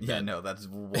 dude. Like that's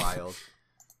wild.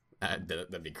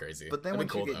 That'd be crazy. But then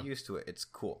once you get used to it, it's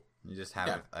cool. You just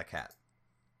have a cat.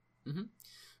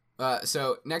 Mm-hmm.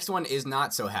 So next one is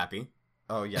not so happy.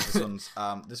 Oh yeah,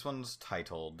 this one's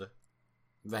titled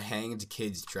 "The Hanged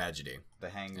Kid's Tragedy." The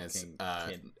Hanged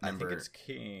Kid. I think it's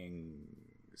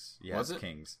Kings. Yeah, was it's it?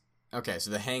 Kings. Okay,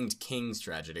 so the Hanged King's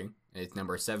Tragedy. It's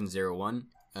number 701.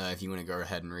 If you want to go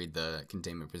ahead and read the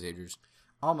containment procedures.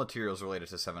 All materials related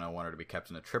to 701 are to be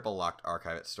kept in a triple-locked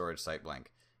archive at storage site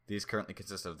blank. These currently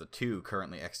consist of the 2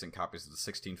 currently extant copies of the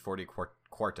 1640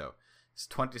 Quarto,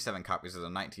 27 copies of the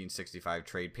 1965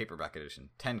 trade paperback edition,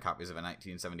 10 copies of a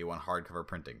 1971 hardcover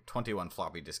printing, 21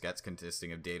 floppy diskettes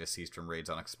consisting of data seized from raids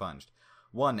unexpunged,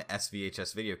 1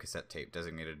 SVHS videocassette tape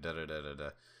designated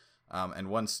and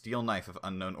 1 steel knife of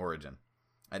unknown origin.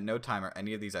 At no time are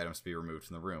any of these items to be removed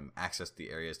from the room. Access to the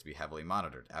area is to be heavily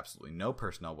monitored. Absolutely no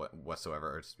personnel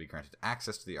whatsoever are to be granted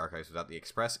access to the archives without the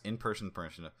express in-person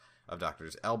permission of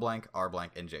Doctors L blank, R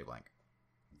blank, and J blank.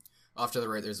 Off to the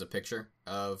right, there's a picture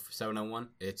of 701.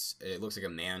 It looks like a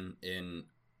man in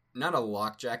not a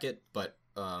lock jacket, but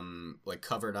like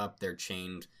covered up. They're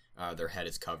chained. Their head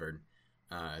is covered.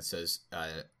 It says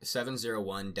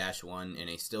 701-1 in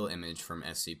a still image from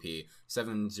SCP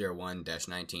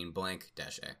 701-19 blank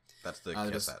 -A. That's the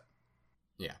cassette.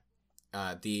 Yeah.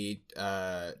 The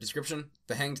description: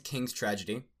 The Hanged King's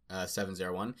Tragedy,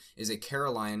 701, is a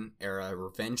Caroline-era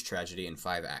revenge tragedy in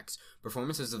 5 acts.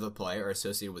 Performances of the play are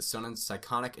associated with sudden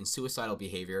psychotic and suicidal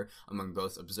behavior among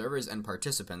both observers and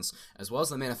participants, as well as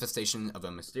the manifestation of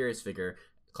a mysterious figure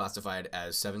classified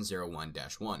as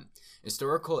 701-1.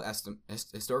 Historical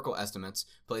estimates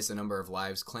place the number of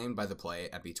lives claimed by the play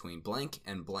at between blank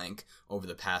and blank over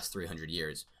the past 300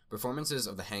 years. Performances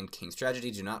of the Hanged King's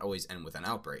tragedy do not always end with an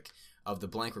outbreak. Of the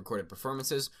blank recorded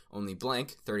performances, only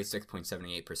blank,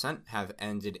 36.78%, have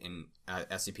ended in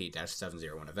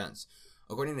SCP-701 events.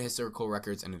 According to historical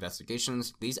records and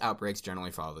investigations, these outbreaks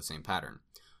generally follow the same pattern.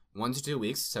 1 to 2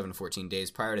 weeks, 7 to 14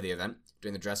 days prior to the event,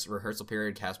 during the dress rehearsal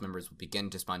period, cast members will begin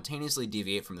to spontaneously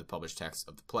deviate from the published text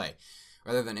of the play.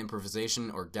 Rather than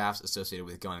improvisation or gaffes associated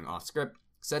with going off script,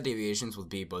 said deviations will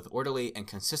be both orderly and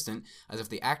consistent, as if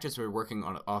the actors were working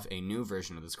off a new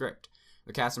version of the script.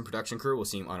 The cast and production crew will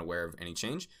seem unaware of any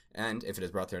change, and, if it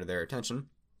is brought to their attention,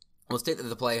 will state that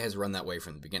the play has run that way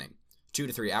from the beginning. 2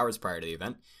 to 3 hours prior to the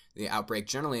event, the outbreak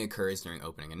generally occurs during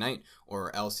opening at night,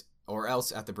 or else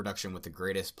at the production with the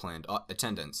greatest planned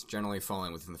attendance, generally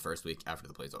falling within the first week after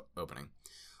the play's opening.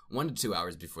 1 to 2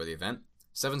 hours before the event,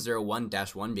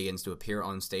 701-1 begins to appear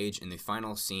on stage in the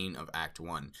final scene of Act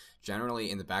 1, generally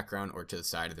in the background or to the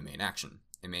side of the main action.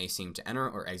 It may seem to enter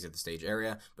or exit the stage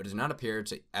area, but does not appear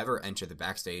to ever enter the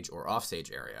backstage or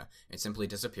offstage area. It simply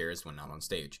disappears when not on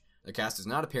stage. The cast does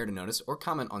not appear to notice or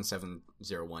comment on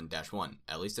 701-1,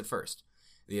 at least at first.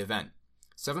 The event.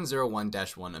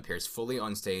 701-1 appears fully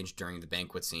on stage during the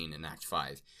banquet scene in Act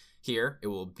 5. Here, it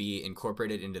will be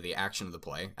incorporated into the action of the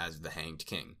play as the Hanged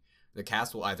King. The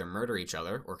cast will either murder each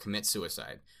other or commit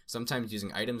suicide, sometimes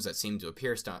using items that seem to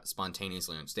appear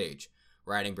spontaneously on stage.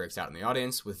 Rioting breaks out in the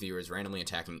audience, with viewers randomly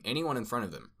attacking anyone in front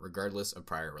of them, regardless of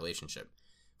prior relationship.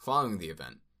 Following the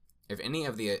event, if any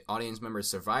of the audience members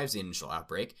survives the initial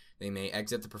outbreak, they may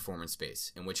exit the performance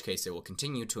space, in which case they will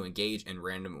continue to engage in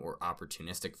random or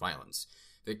opportunistic violence.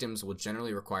 Victims will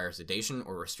generally require sedation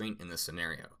or restraint in this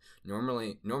scenario.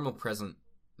 Normal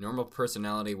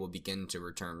personality will begin to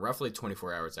return roughly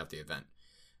 24 hours after the event.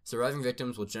 Surviving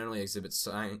victims will generally exhibit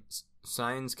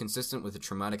signs consistent with a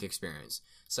traumatic experience.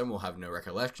 Some will have no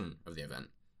recollection of the event.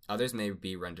 Others may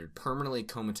be rendered permanently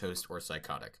comatose or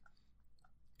psychotic.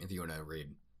 If you want to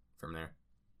read from there.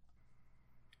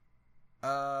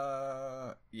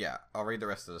 Yeah, I'll read the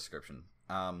rest of the description.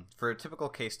 For a typical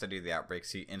case study of the outbreak,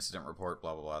 see incident report,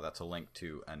 blah, blah, blah. That's a link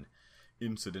to an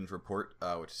incident report,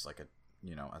 which is like a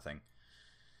thing.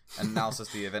 An analysis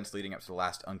of the events leading up to the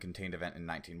last uncontained event in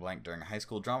 19 blank during a high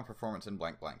school drama performance in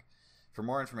blank blank. For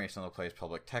more information on the play's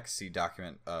public text, see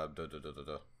document, and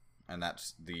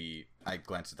that's I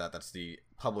glanced at that, that's the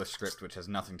published script, which has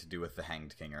nothing to do with the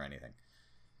Hanged King or anything.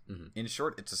 Mm-hmm. In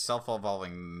short, it's a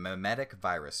self-evolving memetic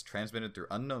virus transmitted through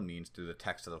unknown means through the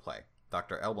text of the play.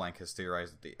 Dr. L. Blank has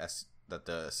theorized that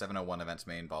the 701 events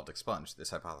may involve expunged.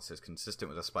 This hypothesis is consistent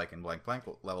with a spike in blank blank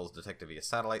levels detected via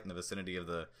satellite in the vicinity of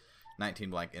the 19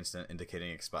 blank incident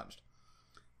indicating expunged.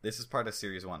 This is part of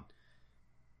Series 1.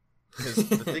 Because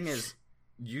the thing is,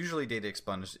 usually data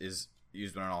expunged is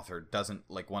used when an author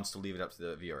wants to leave it up to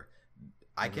the viewer.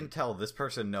 I can tell this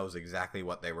person knows exactly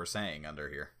what they were saying under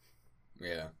here.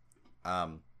 Yeah.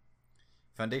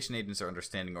 Foundation agents are under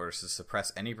standing orders to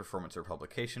suppress any performance or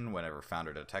publication whenever found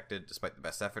or detected. Despite the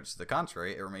best efforts to the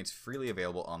contrary, it remains freely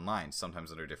available online,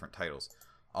 sometimes under different titles.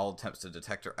 All attempts to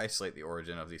detect or isolate the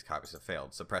origin of these copies have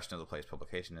failed. Suppression of the play's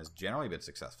publication has generally been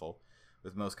successful,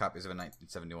 with most copies of a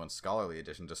 1971 scholarly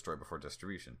edition destroyed before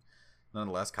distribution.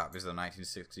 Nonetheless, copies of the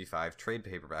 1965 trade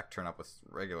paperback turn up with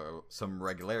some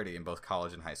regularity in both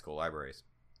college and high school libraries.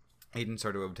 Agents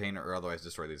are to obtain or otherwise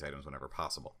destroy these items whenever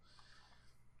possible.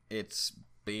 It's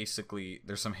basically,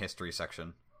 there's some history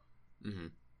section,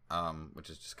 which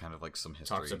is just kind of like some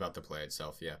history. Talks about the play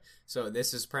itself, yeah. So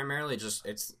this is primarily just,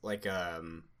 it's like,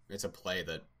 it's a play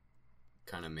that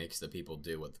kind of makes the people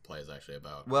do what the play is actually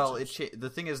about. Well, the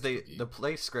thing is, the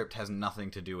play script has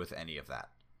nothing to do with any of that.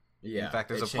 Yeah. In fact,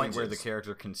 there's a point where the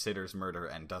character considers murder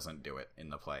and doesn't do it in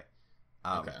the play.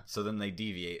 Okay. So then they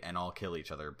deviate and all kill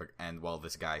each other, and while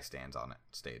this guy stands on it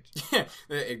stage.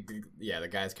 Yeah, the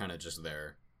guy's kind of just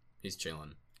there. He's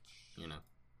chilling,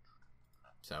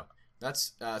 So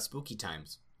that's Spooky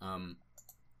Times.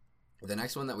 The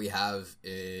next one that we have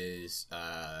is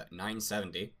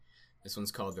 970. This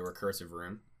one's called The Recursive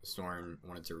Room. Storm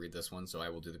wanted to read this one, so I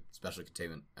will do the special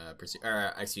containment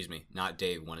excuse me, not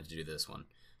Dave wanted to do this one.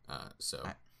 So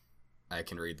I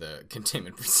can read the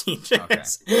containment procedures. Okay.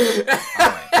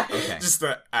 Alright, okay. Just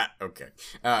the okay.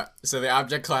 So the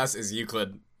object class is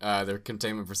Euclid. Their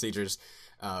containment procedures.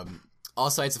 All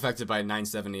sites affected by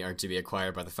 970 are to be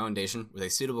acquired by the Foundation with a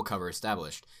suitable cover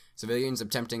established. Civilians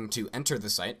attempting to enter the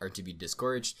site are to be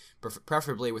discouraged,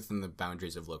 preferably within the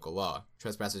boundaries of local law.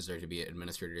 Trespassers are to be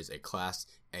administered as a Class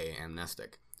A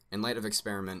amnestic. In light of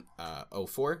Experiment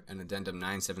 04 and Addendum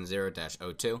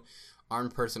 970-02,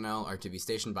 armed personnel are to be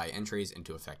stationed by entries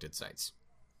into affected sites.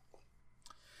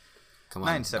 Come on,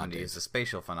 970 not is a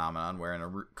spatial phenomenon wherein a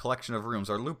collection of rooms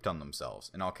are looped on themselves.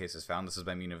 In all cases found, this is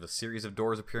by means of the series of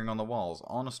doors appearing on the walls,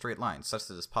 all in a straight line, such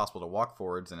that it is possible to walk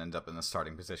forwards and end up in the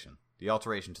starting position. The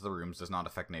alteration to the rooms does not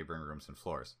affect neighboring rooms and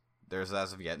floors. There is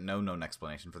as of yet no known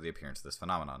explanation for the appearance of this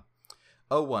phenomenon.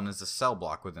 O1 is a cell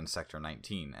block within Sector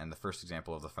 19, and the first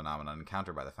example of the phenomenon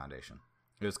encountered by the Foundation.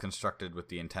 It was constructed with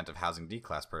the intent of housing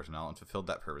D-Class personnel and fulfilled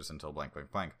that purpose until blank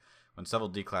blank blank, when several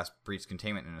D-Class breached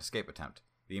containment in an escape attempt.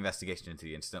 The investigation into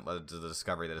the incident led to the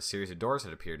discovery that a series of doors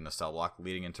had appeared in the cell block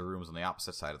leading into rooms on the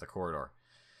opposite side of the corridor.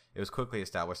 It was quickly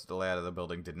established that the layout of the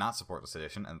building did not support this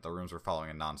addition and that the rooms were following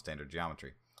a non-standard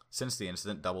geometry. Since the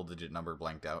incident, double-digit number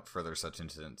blanked out, further such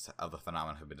incidents of the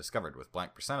phenomenon have been discovered, with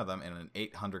blank % of them in an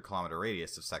 800-kilometer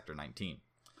radius of Sector 19.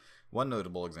 One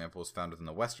notable example was found within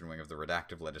the western wing of the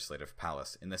redactive Legislative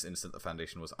Palace. In this instance, the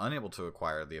Foundation was unable to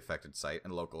acquire the affected site,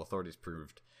 and local authorities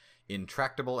proved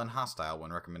intractable and hostile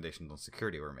when recommendations on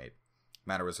security were made.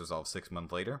 Matter was resolved 6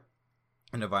 months later,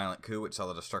 and a violent coup which saw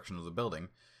the destruction of the building,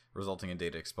 resulting in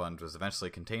data expunged, was eventually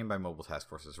contained by Mobile Task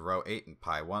Forces Rho 8 and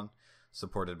Pi 1,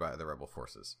 supported by the rebel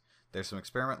forces. There's some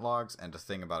experiment logs and a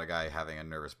thing about a guy having a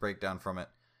nervous breakdown from it,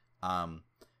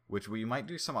 which we might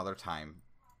do some other time,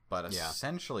 but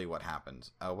essentially what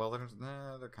happens... well,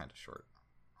 they're kind of short.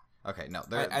 Okay, no,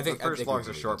 I think the first logs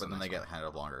are short, but then they get kind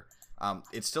of longer.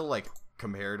 It's still, like,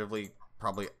 comparatively,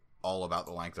 probably all about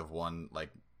the length of one,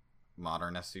 like,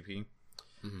 modern SCP.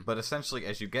 Mm-hmm. But essentially,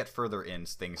 as you get further in,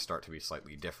 things start to be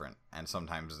slightly different. And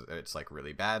sometimes it's, like,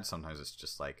 really bad. Sometimes it's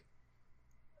just, like,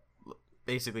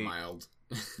 basically... mild.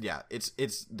 Yeah,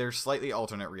 there's slightly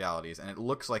alternate realities, and it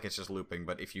looks like it's just looping,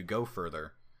 but if you go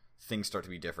further, things start to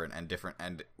be different,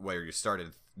 and where you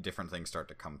started, different things start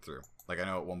to come through. Like, I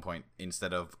know at one point,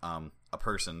 instead of a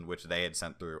person, which they had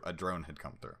sent through, a drone had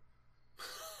come through.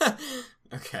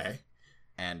 Okay.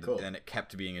 And cool. Then it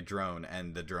kept being a drone,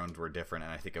 and the drones were different,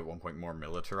 and I think at one point more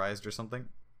militarized or something.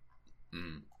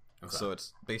 Okay. So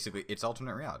it's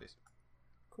alternate realities.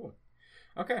 Cool.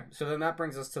 Okay, so then that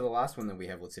brings us to the last one that we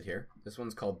have listed here. This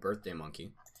one's called Birthday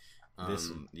Monkey.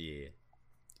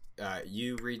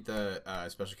 You read the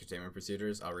special containment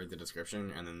procedures. I'll read the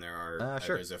description, and then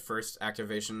there's a first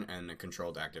activation and a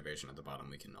controlled activation at the bottom.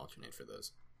 We can alternate for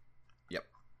those. Yep.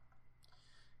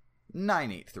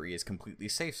 983 is completely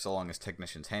safe so long as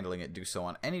technicians handling it do so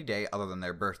on any day other than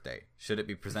their birthday. Should it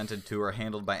be presented to or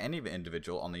handled by any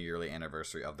individual on the yearly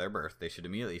anniversary of their birth, they should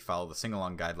immediately follow the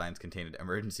sing-along guidelines contained in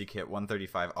Emergency Kit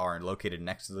 135R and located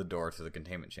next to the door to the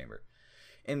containment chamber.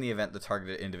 In the event the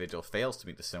targeted individual fails to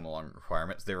meet the sing-along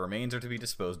requirements, their remains are to be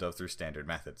disposed of through standard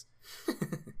methods.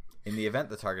 In the event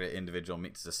the targeted individual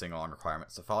meets the sing-along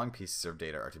requirements, the following pieces of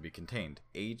data are to be contained: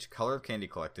 age, color of candy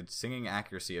collected, singing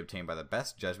accuracy obtained by the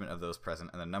best judgment of those present,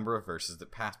 and the number of verses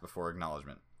that passed before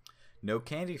acknowledgement. No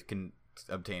candy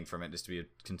obtained from it is to be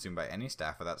consumed by any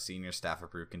staff without senior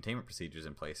staff-approved containment procedures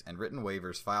in place, and written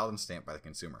waivers filed and stamped by the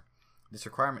consumer. This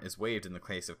requirement is waived in the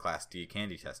case of Class D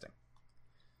candy testing.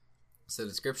 So the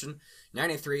description: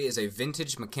 983 is a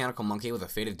vintage mechanical monkey with a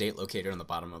faded date located on the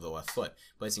bottom of the left foot,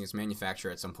 placing its manufacture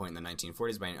at some point in the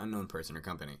 1940s by an unknown person or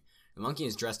company. The monkey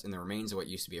is dressed in the remains of what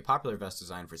used to be a popular vest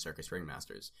designed for circus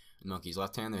ringmasters. In the monkey's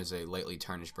left hand, there is a lightly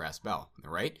tarnished brass bell. On the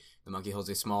right, the monkey holds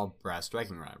a small brass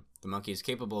striking rod. The monkey is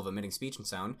capable of emitting speech and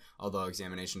sound, although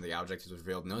examination of the object has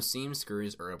revealed no seams,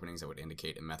 screws, or openings that would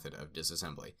indicate a method of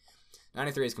disassembly.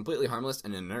 93 is completely harmless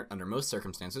and inert under most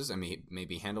circumstances and may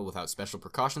be handled without special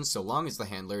precautions so long as the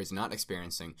handler is not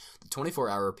experiencing the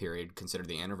 24-hour period considered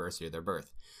the anniversary of their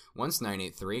birth. Once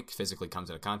 983 physically comes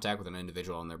into contact with an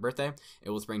individual on their birthday, it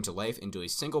will spring to life into a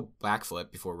single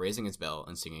backflip before raising its bell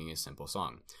and singing a simple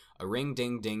song. A ring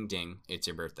ding ding ding, it's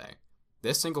your birthday.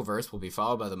 This single verse will be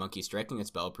followed by the monkey striking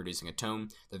its bell, producing a tone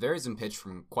that varies in pitch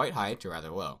from quite high to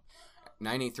rather low.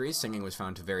 983's singing was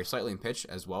found to vary slightly in pitch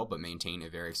as well, but maintain a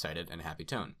very excited and happy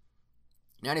tone.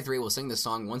 93 will sing this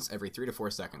song once every 3 to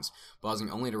 4 seconds, pausing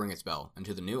only to ring its bell,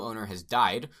 until the new owner has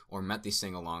died or met the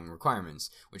sing-along requirements,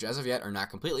 which as of yet are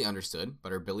not completely understood,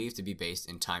 but are believed to be based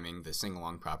in timing the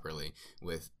sing-along properly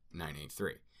with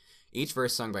 983. Each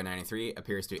verse sung by 93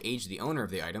 appears to age the owner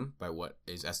of the item by what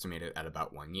is estimated at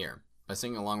about 1 year. By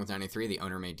singing along with 93, the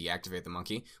owner may deactivate the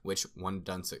monkey, which,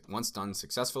 once done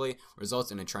successfully,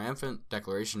 results in a triumphant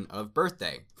declaration of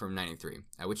birthday from 93,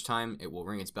 at which time it will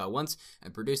ring its bell once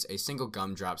and produce a single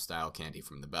gumdrop-style candy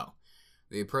from the bell.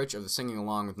 The approach of the singing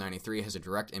along with 93 has a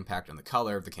direct impact on the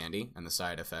color of the candy and the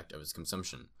side effect of its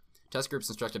consumption. Test groups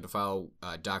instructed to file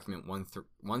document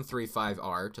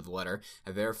 135R to the letter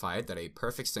have verified that a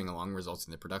perfect sing-along results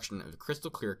in the production of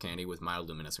crystal clear candy with mild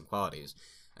luminescent qualities.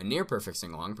 A near-perfect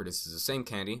sing-along produces the same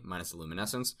candy, minus the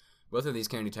luminescence, Both of these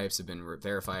candy types have been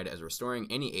verified as restoring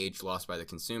any age lost by the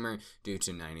consumer due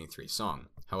to 983 song.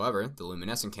 However, the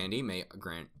luminescent candy may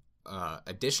grant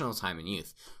additional time in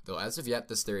youth, though as of yet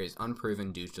this theory is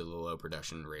unproven due to the low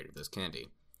production rate of this candy.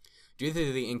 Due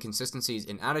to the inconsistencies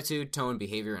in attitude, tone,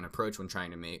 behavior, and approach when trying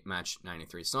to match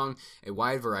 983's song, a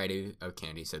wide variety of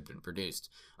candies have been produced.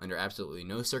 Under absolutely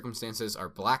no circumstances are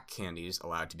black candies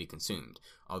allowed to be consumed,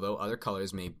 although other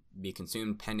colors may be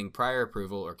consumed pending prior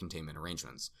approval or containment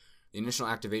arrangements. The initial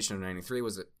activation of 93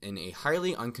 was in a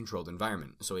highly uncontrolled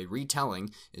environment, so a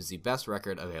retelling is the best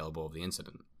record available of the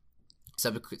incident.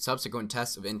 Subsequent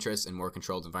tests of interest in more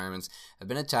controlled environments have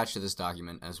been attached to this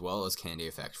document, as well as candy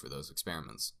effects for those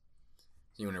experiments.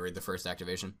 You want to read the first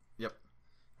activation? Yep.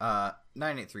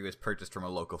 983 was purchased from a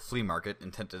local flea market,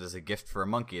 intended as a gift for a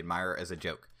monkey admirer as a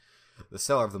joke. The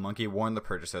seller of the monkey warned the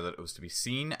purchaser that it was to be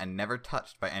seen and never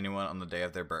touched by anyone on the day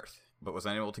of their birth, but was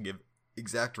unable to give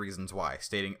exact reasons why,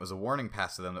 stating it was a warning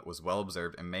passed to them that was well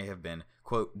observed and may have been,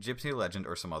 quote, gypsy legend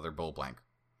or some other bull blank.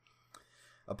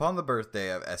 Upon the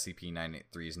birthday of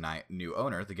SCP-983's new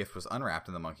owner, the gift was unwrapped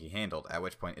and the monkey handled, at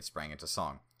which point it sprang into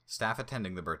song. Staff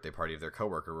attending the birthday party of their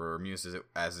coworker were amused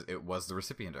as it was the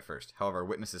recipient at first. However,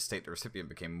 witnesses state the recipient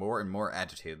became more and more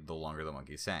agitated the longer the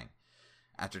monkey sang.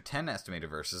 After 10 estimated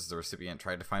verses, the recipient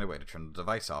tried to find a way to turn the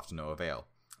device off to no avail.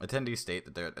 Attendees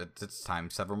state that at this time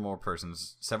several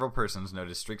persons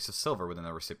noticed streaks of silver within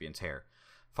the recipient's hair.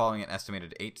 Following an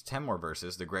estimated 8 to 10 more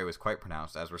verses, the gray was quite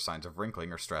pronounced, as were signs of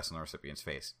wrinkling or stress on the recipient's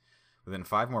face. Within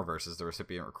 5 more verses, the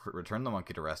recipient returned the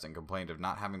monkey to rest and complained of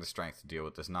not having the strength to deal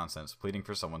with this nonsense, pleading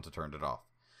for someone to turn it off.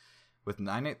 With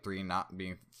 983 not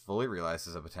being fully realized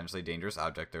as a potentially dangerous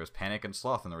object, there was panic and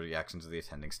sloth in the reactions of the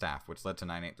attending staff, which led to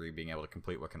 983 being able to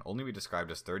complete what can only be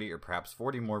described as 30 or perhaps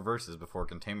 40 more verses before a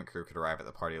containment crew could arrive at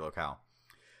the party locale.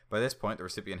 By this point, the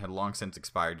recipient had long since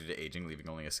expired due to aging, leaving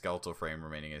only a skeletal frame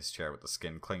remaining in his chair with the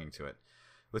skin clinging to it.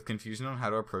 With confusion on how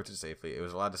to approach it safely, it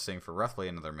was allowed to sing for roughly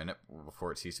another minute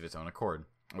before it ceased of its own accord,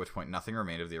 at which point nothing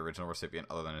remained of the original recipient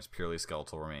other than his purely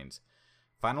skeletal remains.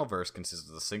 Final verse consisted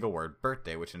of the single word,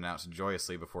 birthday, which announced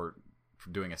joyously before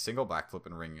doing a single backflip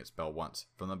and ringing its bell once.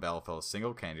 From the bell fell a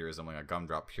single candy resembling a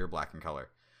gumdrop, pure black in color.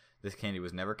 This candy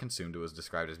was never consumed. It was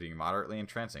described as being moderately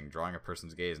entrancing, drawing a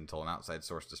person's gaze until an outside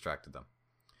source distracted them.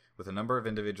 With a number of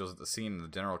individuals at the scene and the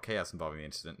general chaos involving the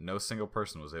incident, no single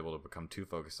person was able to become too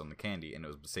focused on the candy, and it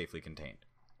was safely contained.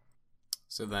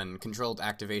 So then, controlled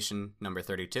activation number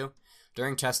 32.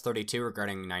 During test 32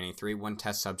 regarding 983, one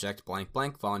test subject, blank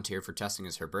blank, volunteered for testing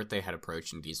as her birthday had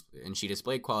approached, and she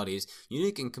displayed qualities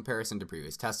unique in comparison to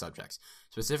previous test subjects,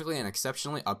 specifically an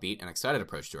exceptionally upbeat and excited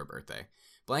approach to her birthday.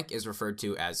 Blank is referred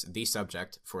to as the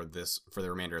subject for the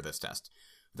remainder of this test.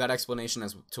 Without explanation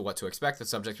as to what to expect, the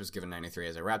subject was given 93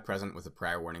 as a rad present with a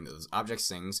prior warning that this object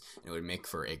sings, and it would make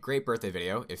for a great birthday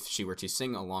video if she were to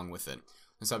sing along with it.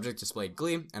 The subject displayed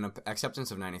glee and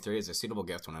acceptance of 93 as a suitable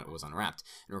gift when it was unwrapped,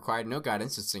 and required no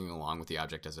guidance in singing along with the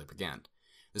object as it began.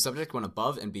 The subject went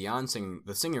above and beyond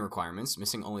the singing requirements,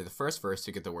 missing only the first verse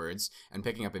to get the words, and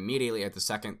picking up immediately at the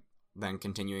second, then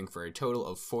continuing for a total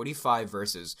of 45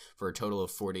 verses for a total of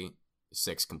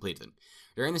 46 completed.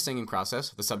 During the singing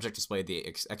process, the subject displayed the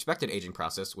expected aging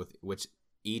process with which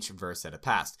each verse had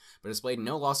passed, but displayed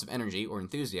no loss of energy or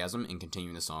enthusiasm in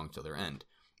continuing the song till their end.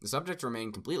 The subject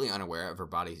remained completely unaware of her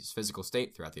body's physical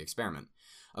state throughout the experiment.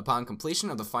 Upon completion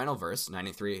of the final verse,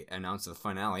 93 announced the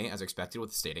finale as expected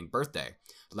with stating birthday,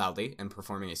 loudly, and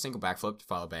performing a single backflip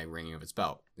followed by a ringing of its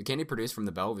bell. The candy produced from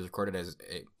the bell was recorded as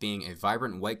being a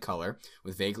vibrant white color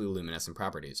with vaguely luminescent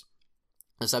properties.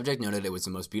 The subject noted it was the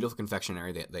most beautiful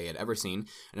confectionery that they had ever seen,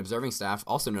 and observing staff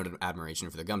also noted admiration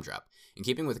for the gumdrop. In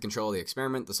keeping with the control of the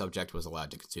experiment, the subject was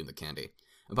allowed to consume the candy.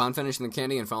 Upon finishing the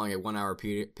candy and following a 1-hour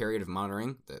period of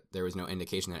monitoring, there was no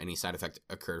indication that any side effect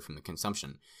occurred from the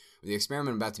consumption. With the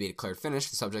experiment about to be declared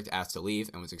finished, the subject asked to leave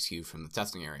and was excused from the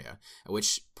testing area, at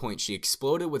which point she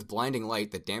exploded with blinding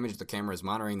light that damaged the cameras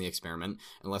monitoring the experiment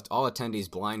and left all attendees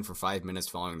blind for 5 minutes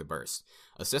following the burst.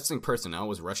 Assisting personnel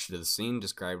was rushed to the scene,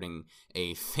 describing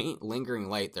a faint, lingering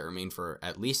light that remained for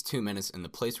at least 2 minutes in the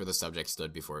place where the subject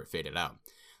stood before it faded out.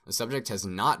 The subject has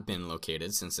not been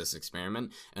located since this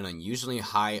experiment, and unusually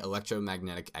high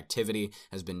electromagnetic activity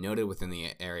has been noted within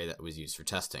the area that was used for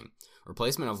testing.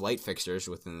 Replacement of light fixtures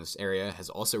within this area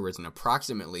has also risen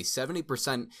approximately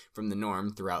 70% from the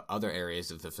norm throughout other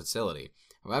areas of the facility.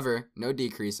 However, no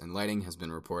decrease in lighting has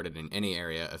been reported in any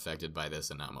area affected by this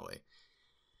anomaly.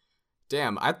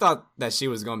 Damn, I thought that she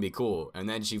was gonna be cool, and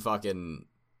then she fucking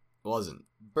wasn't.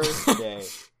 Birthday.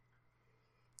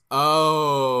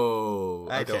 Oh,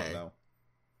 okay. I don't know.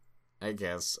 I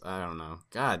guess. I don't know.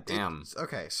 God damn.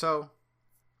 Okay, so,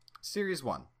 Series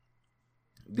 1.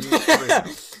 the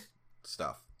original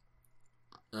stuff.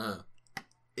 Uh,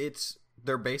 It's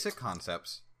their basic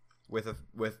concepts with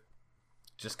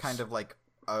just kind of like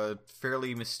a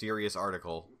fairly mysterious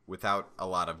article without a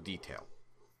lot of detail.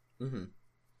 mm-hmm.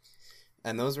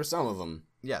 And those were some of them.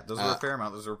 Yeah, those were a fair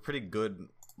amount. Those were a pretty good,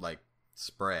 like,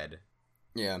 spread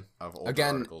of older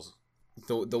articles.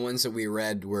 The ones that we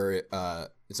read were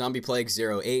Zombie Plague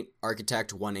 08,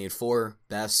 Architect 184,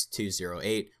 Best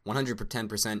 208,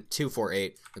 110%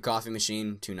 248, The Coffee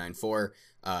Machine 294,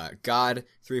 God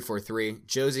 343,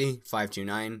 Josie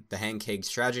 529, The Hank Higgs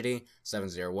Tragedy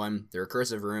 701, The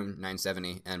Recursive Room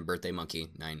 970, and Birthday Monkey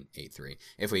 983.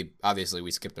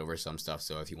 We skipped over some stuff,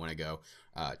 so if you want to go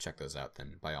check those out,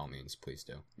 then by all means, please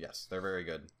do. Yes, they're very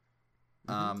good.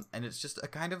 And it's just a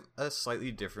kind of a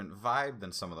slightly different vibe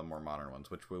than some of the more modern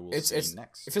ones, which we will see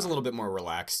next. It feels a little bit more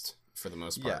relaxed for the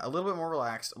most part. Yeah, a little bit more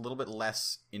relaxed, a little bit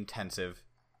less intensive,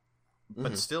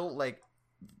 but still, like,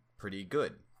 pretty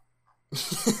good.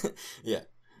 Yeah.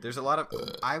 There's a lot of...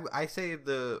 I say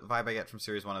the vibe I get from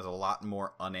Series 1 is a lot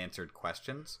more unanswered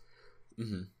questions.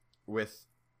 Mm-hmm.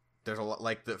 There's a lot...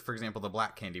 Like, for example, the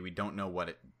black candy, we don't know what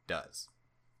it does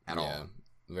at all. Yeah,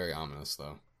 very ominous,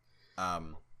 though.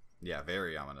 Yeah,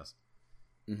 very ominous.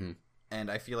 Mm-hmm. And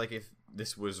I feel like if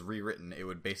this was rewritten, it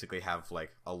would basically have,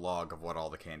 like, a log of what all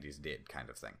the candies did,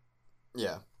 kind of thing.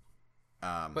 Yeah.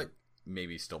 But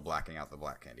maybe still blacking out the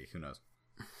black candy. Who knows?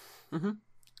 Mm-hmm.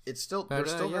 They're still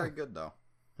very good, though.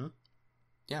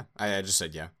 Yeah, I just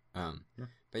said yeah.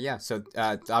 But yeah, so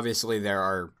obviously there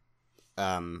are,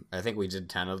 I think we did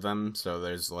 10 of them, so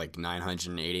there's like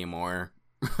 980 more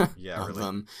of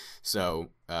them. So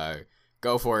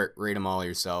go for it, read them all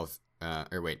yourself.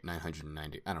 Or wait,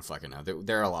 990. I don't fucking know.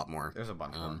 There are a lot more. There's a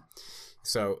bunch more.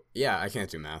 So yeah, I can't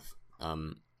do math.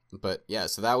 But yeah,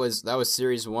 so that was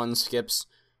Series 1 skips.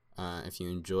 If you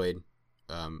enjoyed,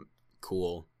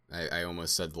 cool. I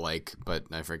almost said like, but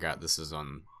I forgot this is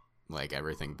on like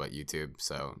everything but YouTube,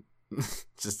 so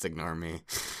just ignore me.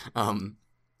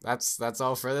 That's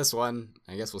all for this one.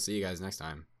 I guess we'll see you guys next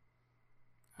time.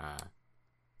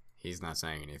 He's not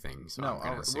saying anything, so no,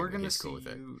 we're gonna he's see cool with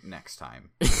it. you next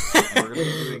time. And we're gonna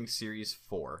be doing Series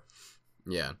 4.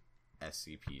 Yeah.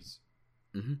 SCPs.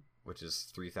 Mm-hmm. Which is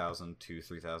 3,000 to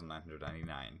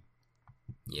 3,999.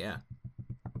 Yeah.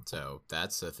 So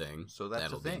that's the thing. So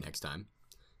that'll be next time.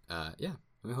 Yeah.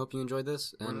 We hope you enjoyed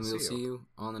this, and we'll see you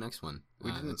on the next one.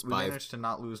 We managed to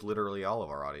not lose literally all of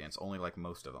our audience, only like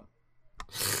most of them.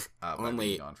 By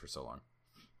being gone for so long.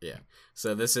 Yeah.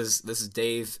 So this is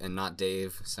Dave and not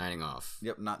Dave signing off.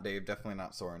 Yep, not Dave. Definitely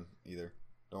not Soren either.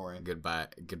 Don't worry. Goodbye.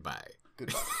 Goodbye.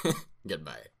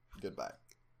 Goodbye. Goodbye.